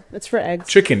eggs. Know. It's for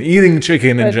eggs. Eating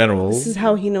chicken in general. This is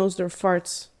how he knows their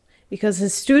farts. Because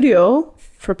his studio,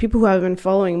 for people who have been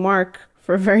following Mark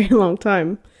for a very long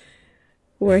time,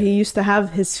 where he used to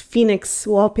have his Phoenix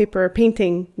wallpaper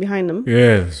painting behind him.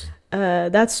 Yes.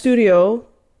 That studio,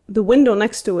 the window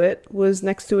next to it was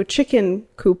next to a chicken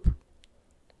coop.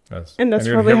 Yes. And that's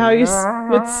probably how you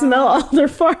would smell all their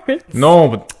farts. No,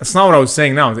 but that's not what I was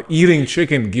saying now. The eating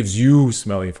chicken gives you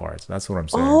smelly farts. That's what I'm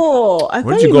saying. Oh, I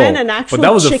thought you meant an actual chicken. But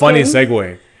that was a funny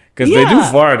segue. Because they do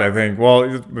fart, I think.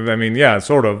 Well, I mean, yeah,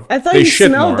 sort of. I thought you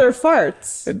smelled their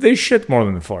farts. They shit more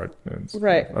than they fart.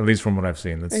 Right. At least from what I've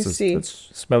seen. It's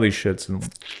smelly shits. And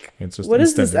it's just What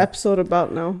is this episode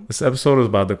about now? This episode is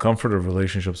about the comfort of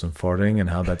relationships and farting and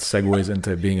how that segues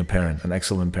into being a parent, an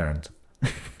excellent parent.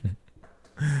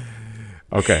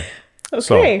 Okay.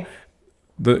 So,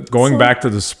 going back to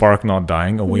the spark not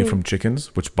dying away from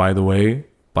chickens, which by the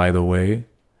way,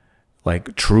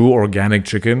 like true organic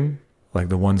chicken, like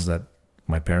the ones that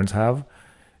my parents have,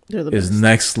 is best.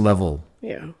 Next level.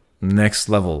 Yeah. Next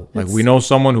level. Like we know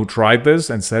someone who tried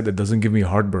this and said it doesn't give me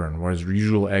heartburn, whereas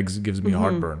usual eggs gives me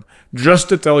heartburn. Just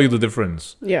to tell you the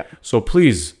difference. Yeah. So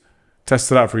please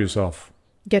test it out for yourself.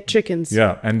 Get chickens.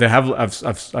 Yeah, and they have.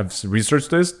 I've researched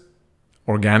this.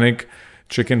 Organic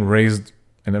chicken raised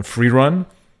in a free run.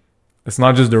 It's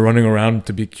not just they're running around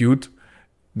to be cute.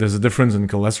 There's a difference in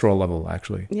cholesterol level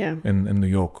actually. Yeah. In the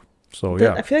yolk. So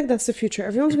I feel like that's the future.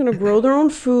 Everyone's gonna grow their own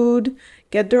food,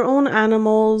 get their own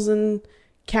animals and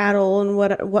cattle and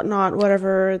whatnot,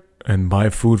 whatever. And buy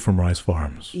food from rice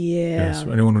farms. Yeah. Yes.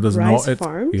 Anyone who doesn't know it. Rice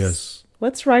farms? Yes.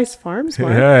 What's rice farms,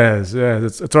 Mark? Yes.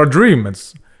 It's our dream.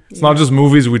 It's not just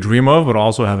movies we dream of, but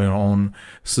also having our own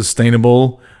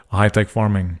sustainable high-tech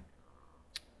farming.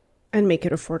 And make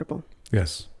it affordable.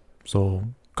 Yes. So,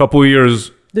 couple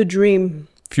years. The dream.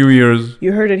 Few years.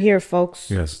 You heard it here, folks.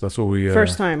 Yes, that's what we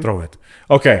first time throw it.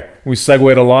 Okay, we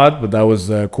segued a lot, but that was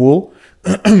cool.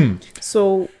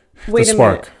 So, wait a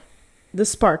minute. The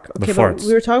spark. Okay, but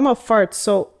we were talking about farts.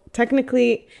 So,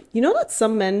 technically, you know that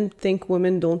some men think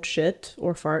women don't shit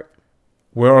or fart?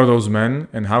 Where are those men,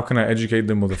 and how can I educate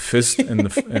them with a fist in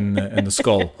the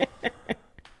skull?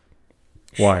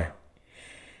 Why?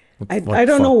 I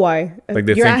don't know why. Like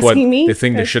they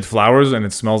think they shit flowers and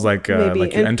it smells like you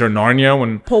enter Narnia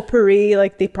when potpourri.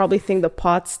 Like they probably think the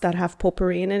pots that have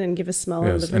potpourri in it and give a smell.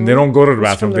 Yes, and they don't go to the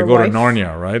bathroom. They go to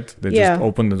Narnia, right? They just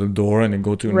open the door and they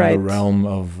go to another realm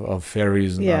of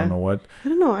fairies and I don't know what. I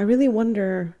don't know. I really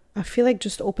wonder. I feel like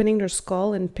just opening their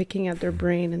skull and picking at their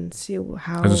brain and see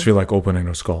how. I just feel like opening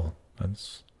their skull.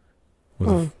 That's.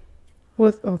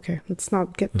 Okay, let's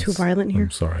not get too violent here.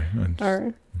 I'm sorry. All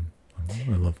right.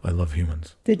 I love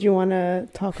humans. Did you want to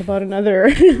talk about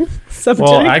another subject?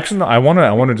 Well, actually, no, I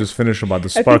want to just finish about the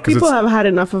spark. I think people have had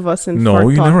enough of us in No,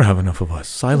 you never have enough of us.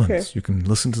 Silence. Okay. You can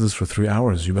listen to this for 3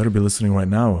 hours. You better be listening right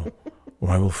now, or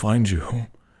I will find you,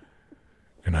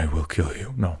 and I will kill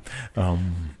you. No,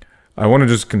 I want to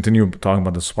just continue talking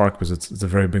about the spark because it's a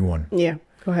very big one. Yeah,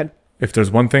 go ahead. If there's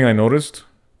one thing I noticed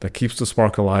that keeps the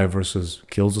spark alive versus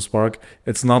kills the spark,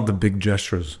 it's not the big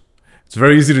gestures. It's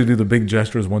very easy to do the big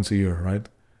gestures once a year, right?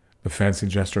 The fancy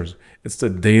gestures. It's the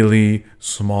daily,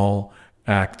 small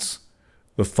acts,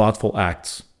 the thoughtful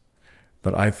acts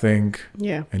But I think,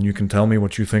 Yeah. and you can tell me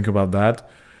what you think about that,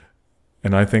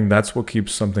 and I think that's what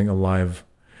keeps something alive.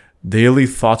 Daily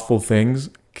thoughtful things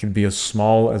can be as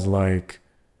small as like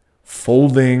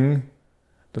folding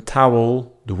the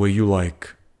towel the way you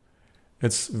like.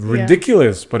 It's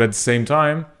ridiculous, but at the same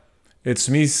time, it's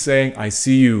me saying, I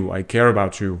see you, I care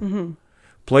about you. Mm-hmm.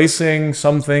 Placing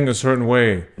something a certain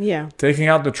way. Yeah. Taking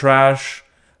out the trash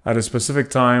at a specific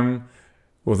time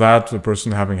without the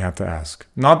person having had to ask.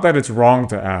 Not that it's wrong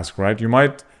to ask, right? You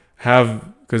might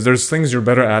have, because there's things you're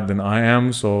better at than I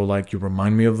am, so like you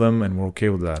remind me of them and we're okay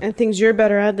with that. And things you're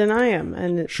better at than I am.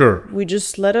 And sure. We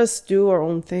just let us do our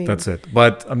own thing. That's it.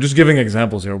 But I'm just giving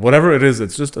examples here. Whatever it is,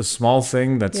 it's just a small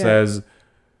thing that says,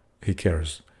 he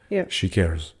cares. Yeah. She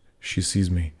cares. She sees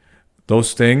me.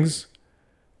 Those things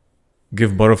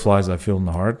give butterflies, I feel, in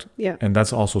the heart. Yeah. And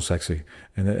that's also sexy.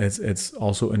 And it's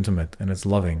also intimate and it's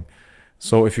loving.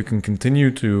 So if you can continue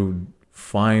to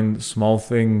find small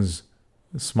things,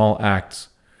 small acts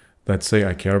that say,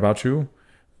 I care about you,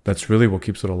 that's really what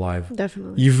keeps it alive.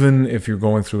 Definitely. Even if you're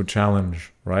going through a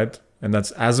challenge, right? And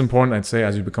that's as important, I'd say,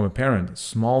 as you become a parent.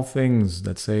 Small things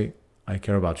that say, I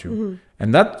care about you. Mm-hmm.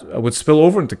 And that would spill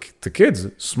over into kids.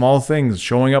 Small things,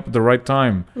 showing up at the right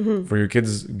time for your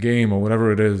kid's game or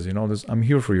whatever it is. You know, this, I'm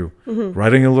here for you.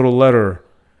 Writing a little letter,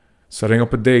 setting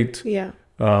up a date. Yeah.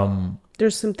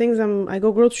 There's some things I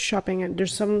go grocery shopping and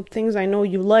there's some things I know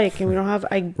you like and we don't have,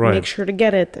 I make sure to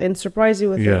get it and surprise you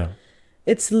with it.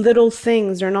 It's little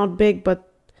things. They're not big,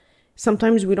 but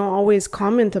sometimes we don't always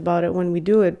comment about it when we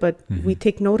do it, but we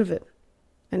take note of it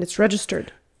and it's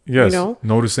registered. Yes, you know?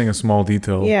 Noticing a small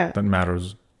detail that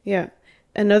matters. Yeah.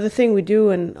 Another thing we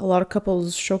do, and a lot of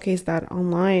couples showcase that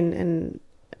online, and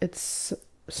it's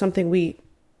something we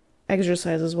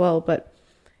exercise as well, but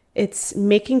it's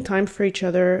making time for each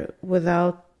other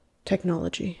without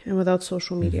technology and without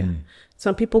social media.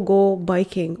 Some people go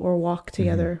biking or walk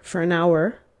together for an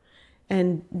hour,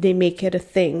 and they make it a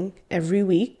thing every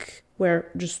week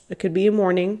where just it could be a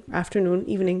morning, afternoon,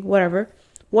 evening, whatever.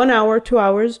 1 hour, 2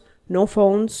 hours, no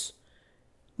phones,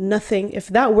 nothing. If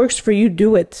that works for you,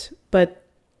 do it. But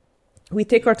we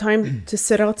take our time to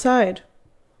sit outside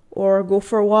or go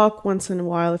for a walk once in a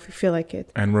while if you feel like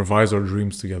it. And revise our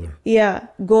dreams together. Yeah.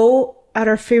 Go at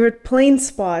our favorite plane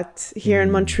spot here in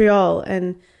Montreal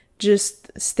and just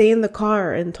stay in the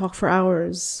car and talk for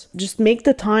hours. Just make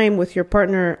the time with your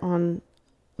partner on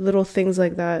little things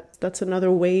like that. That's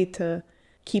another way to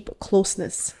keep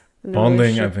closeness.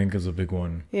 Bonding, I think, is a big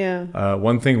one. Yeah.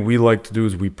 One thing we like to do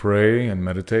is we pray and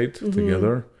meditate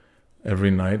together every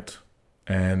night.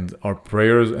 And our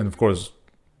prayers, and of course,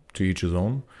 to each his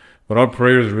own, but our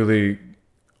prayers really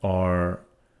are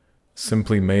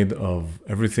simply made of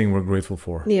everything we're grateful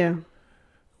for. Yeah.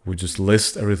 We just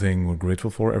list everything we're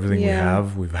grateful for, everything we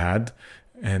have, we've had,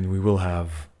 and we will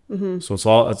have. So it's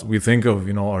all, we think of,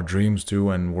 you know, our dreams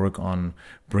too, and work on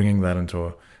bringing that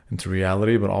into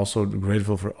reality, but also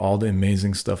grateful for all the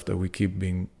amazing stuff that we keep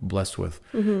being blessed with.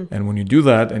 And when you do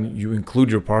that and you include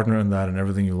your partner in that and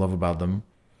everything you love about them,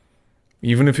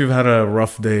 even if you've had a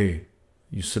rough day,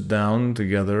 you sit down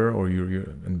together or you're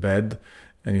in bed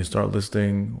and you start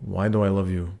listing, why do I love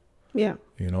you? Yeah.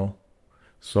 You know?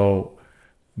 So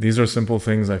these are simple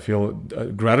things. I feel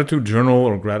gratitude journal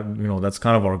or that's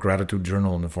kind of our gratitude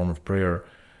journal in the form of prayer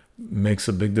makes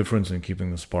a big difference in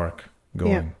keeping the spark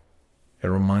going. Yeah. It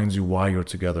reminds you why you're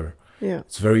together. Yeah.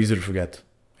 It's very easy to forget.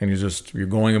 And you're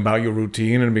going about your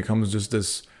routine and it becomes just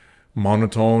this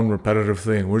monotone, repetitive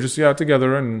thing. We're just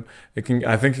together, and I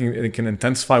think it can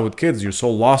intensify with kids. You're so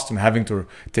lost in having to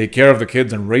take care of the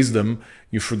kids and raise them,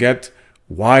 you forget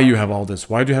why you have all this.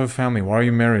 Why do you have a family? Why are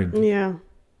you married? Yeah.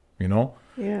 You know?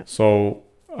 Yeah. So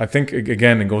I think,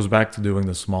 again, it goes back to doing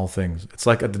the small things. It's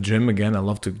like at the gym, again, I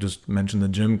love to just mention the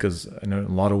gym because in a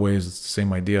lot of ways it's the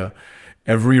same idea.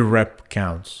 Every rep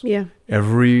counts. Yeah.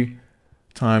 Every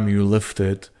time you lift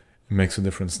it, it makes a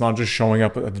difference. It's not just showing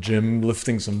up at the gym,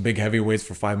 lifting some big heavy weights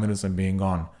for 5 minutes and being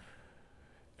gone.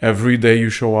 Every day you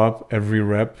show up, every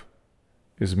rep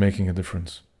is making a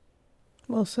difference.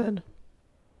 Well said.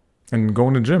 And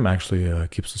going to the gym actually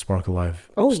keeps the spark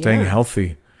alive. Oh, Staying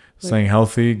healthy. Staying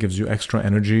healthy gives you extra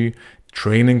energy.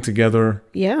 Training together.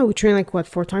 Yeah, we train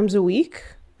 4 times a week.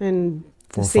 And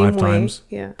 4 or 5 times.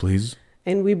 Yeah. Please.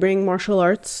 And we bring martial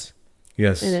arts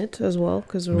in it as well.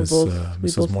 Because we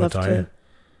both love to...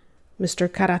 Mr.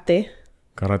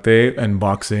 Karate and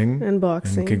boxing. And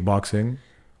kickboxing.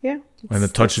 Yeah. And a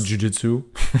touch of jiu-jitsu.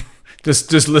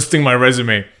 just listing my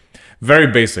resume. Very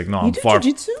basic. No, you do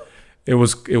jiu-jitsu? It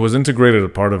was integrated a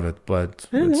part of it, but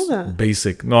I didn't know that.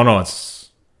 Basic. No, it's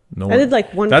I did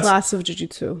one class of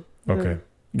jiu-jitsu. Okay.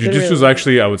 Jiu-jitsu is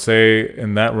actually, I would say,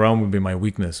 in that realm would be my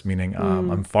weakness, meaning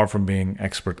I'm far from being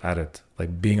expert at it.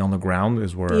 Like being on the ground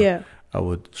is where I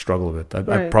would struggle a bit.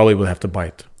 I probably would have to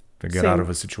bite to get out of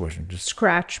a situation. Just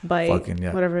scratch, bite,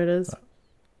 whatever it is.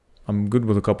 I'm good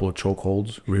with a couple of choke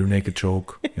holds, rear naked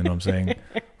choke, you know what I'm saying?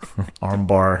 Arm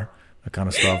bar, that kind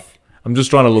of stuff. I'm just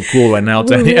trying to look cool right now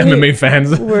to any MMA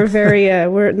fans.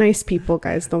 We're nice people,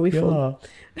 guys. Don't be fooled.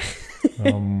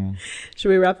 Should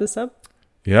we wrap this up?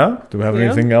 Yeah. Do we have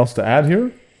anything else to add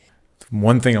here?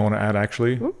 One thing I want to add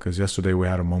actually, because yesterday we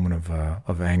had a moment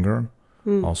of anger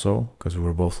also, because we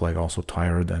were both like also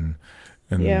tired and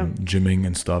gymming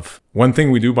and stuff. One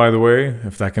thing we do, by the way,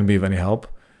 if that can be of any help,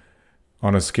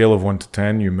 on a scale of 1 to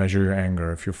 10, you measure your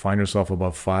anger. If you find yourself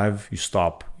above 5, you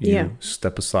stop. You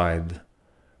step aside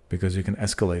because you can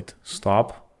escalate.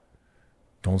 Stop.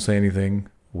 Don't say anything.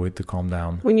 Wait to calm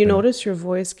down. When you notice your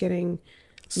voice getting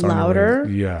louder,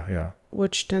 yeah,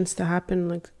 which tends to happen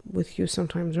like with you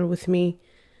sometimes or with me,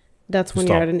 that's when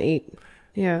you're at an 8.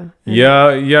 Yeah.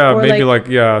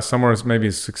 Maybe somewhere it's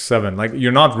maybe 6, 7. Like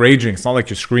you're not raging. It's not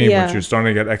like you scream, but you're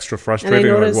starting to get extra frustrated.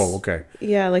 You're like, whoa, okay.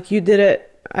 Yeah, like you did it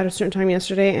at a certain time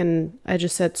yesterday and I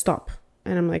just said stop.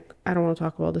 And I'm like, I don't want to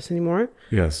talk about this anymore.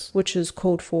 Yes. Which is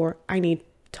code for I need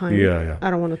time. Yeah. I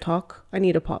don't want to talk. I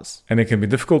need a pause. And it can be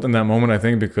difficult in that moment, I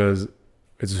think, because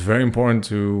it's very important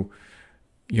to,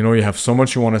 you have so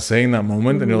much you want to say in that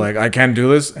moment and you're like, I can't do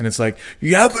this. And it's like,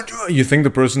 but you think the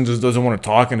person just doesn't want to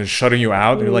talk and is shutting you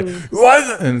out. And you're like,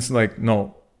 what? And it's like,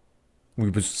 no, we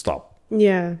just stop.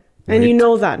 Yeah. And you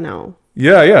know that now.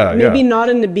 Yeah. Maybe not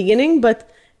in the beginning, but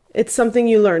it's something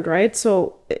you learned, right?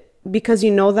 So because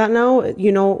you know that now,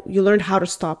 you learned how to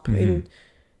stop. And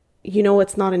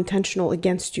it's not intentional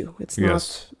against you. It's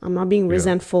not, I'm not being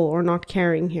resentful or not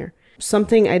caring here.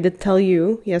 Something I did tell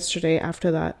you yesterday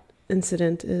after that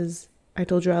incident is I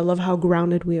told you I love how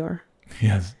grounded we are.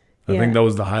 Yes. I think that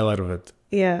was the highlight of it.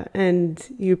 Yeah. And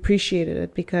you appreciated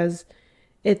it because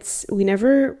we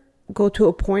never go to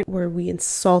a point where we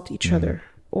insult each other.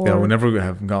 Or we never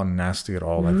have gotten nasty at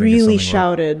all. I think really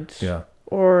shouted. Yeah.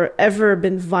 Or ever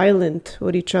been violent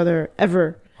with each other,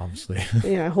 ever. Obviously.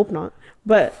 Yeah, I hope not.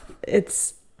 But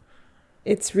it's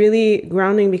really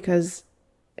grounding because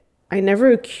I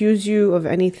never accuse you of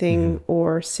anything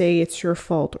or say it's your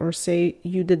fault or say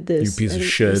you did this. You piece of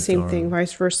shit. The same thing,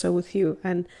 vice versa with you.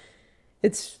 And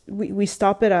we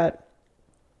stop it at,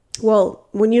 well,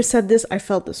 when you said this, I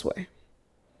felt this way.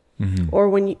 Or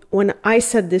when I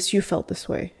said this, you felt this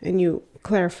way, and you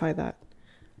clarify that.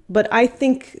 But I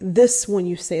think this when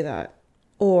you say that,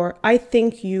 or I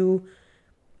think you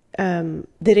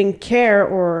didn't care,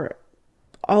 or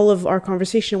all of our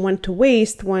conversation went to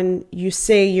waste when you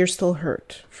say you're still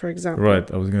hurt, for example.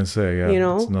 Right, I was going to say,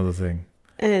 that's another thing.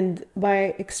 And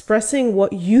by expressing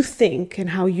what you think and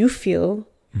how you feel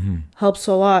helps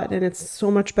a lot, and it's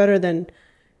so much better than,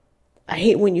 I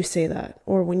hate when you say that,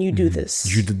 or when you do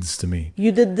this. You did this to me.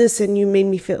 You did this and you made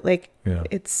me feel like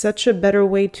it's such a better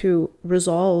way to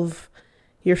resolve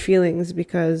your feelings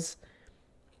because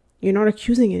you're not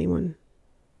accusing anyone.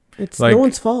 It's like, no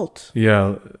one's fault.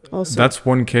 Yeah. Also, that's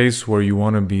one case where you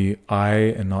want to be I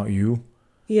and not you.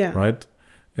 Yeah. Right?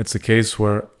 It's a case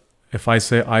where if I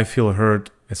say I feel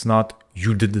hurt, it's not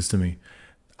you did this to me.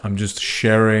 I'm just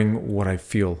sharing what I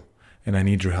feel and I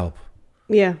need your help.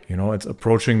 Yeah. It's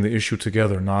approaching the issue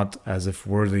together, not as if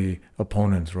we're the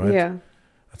opponents, right? Yeah.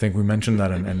 I think we mentioned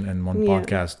that in one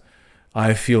podcast.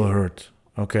 I feel hurt,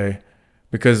 okay?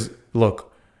 Because,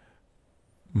 look,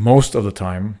 most of the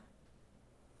time,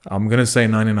 I'm going to say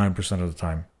 99% of the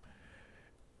time,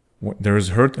 there is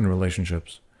hurt in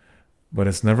relationships, but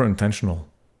it's never intentional.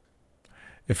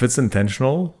 If it's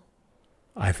intentional,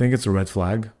 I think it's a red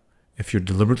flag. If you're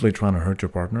deliberately trying to hurt your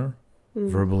partner,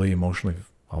 verbally, emotionally,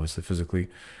 obviously physically,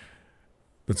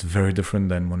 that's very different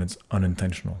than when it's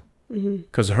unintentional.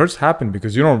 Because hurts happen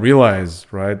because you don't realize,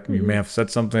 right? You may have said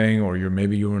something, or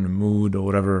maybe you were in a mood or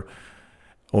whatever,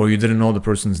 or you didn't know the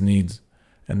person's needs.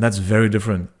 And that's very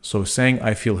different. So saying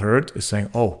I feel hurt is saying,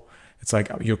 oh, it's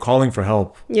like you're calling for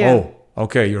help. Yeah. Oh,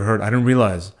 okay, you're hurt. I didn't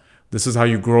realize. This is how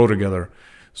you grow together.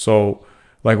 So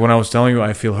like when I was telling you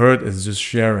I feel hurt, it's just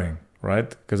sharing, right?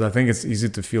 Because I think it's easy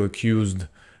to feel accused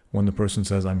when the person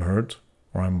says I'm hurt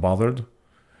or I'm bothered.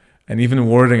 And even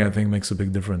wording, I think, makes a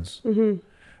big difference.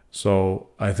 So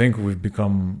I think we've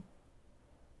become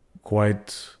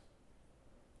quite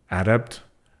adept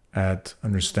at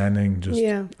understanding just,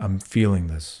 I'm feeling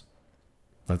this.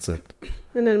 That's it.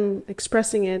 And then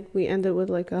expressing it, we end it with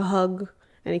like a hug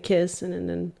and a kiss, and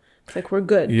then it's like we're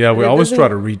good. Yeah, we always try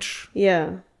to reach.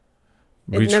 Yeah.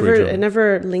 It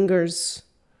never lingers.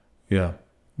 Yeah.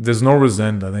 there's no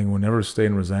resent. I think we'll never stay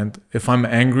in resent. If I'm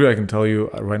angry, I can tell you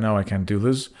right now I can't do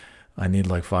this. I need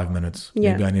like 5 minutes.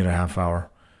 Yeah. Maybe I need a half hour.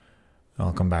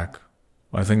 I'll come back.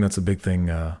 I think that's a big thing.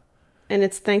 And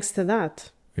it's thanks to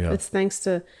that. Yeah. It's thanks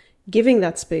to giving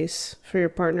that space for your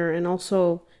partner and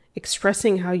also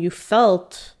expressing how you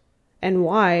felt and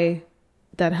why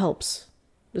that helps.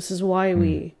 This is why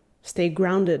we stay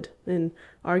grounded in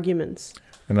arguments.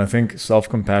 And I think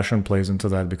self-compassion plays into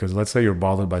that, because let's say you're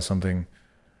bothered by something.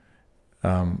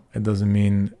 It doesn't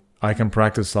mean I can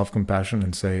practice self-compassion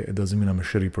and say it doesn't mean I'm a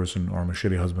shitty person or I'm a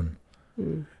shitty husband.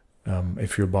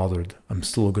 If you're bothered, I'm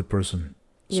still a good person.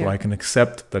 So I can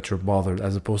accept that you're bothered,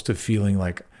 as opposed to feeling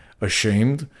like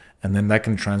ashamed, and then that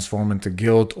can transform into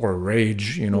guilt or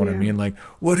rage. You know what I mean? Like,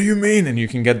 what do you mean? And you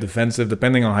can get defensive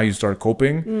depending on how you start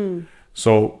coping.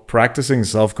 So practicing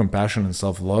self-compassion and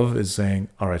self-love is saying,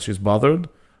 all right, she's bothered.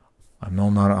 I'm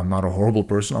not a horrible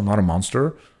person. I'm not a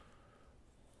monster.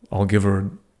 I'll give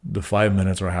her the 5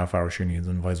 minutes or a half hour she needs,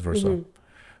 and vice versa.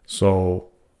 So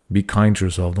be kind to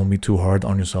yourself. Don't be too hard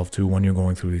on yourself too when you're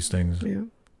going through these things. Yeah.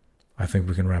 I think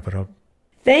we can wrap it up.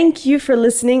 Thank you for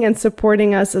listening and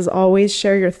supporting us. As always,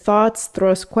 share your thoughts,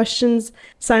 throw us questions,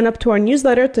 sign up to our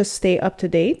newsletter to stay up to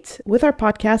date with our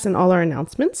podcast and all our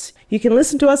announcements. You can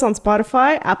listen to us on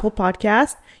Spotify, Apple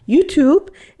Podcast, YouTube,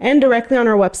 and directly on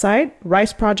our website,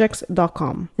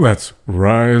 riseprojects.com. That's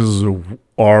Rise,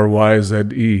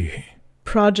 R-Y-Z-E.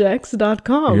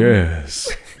 Projects.com. Yes.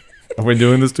 Are we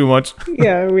doing this too much?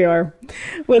 Yeah, we are.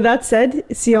 With that said,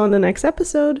 see you on the next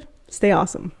episode. Stay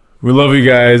awesome. We love you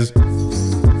guys.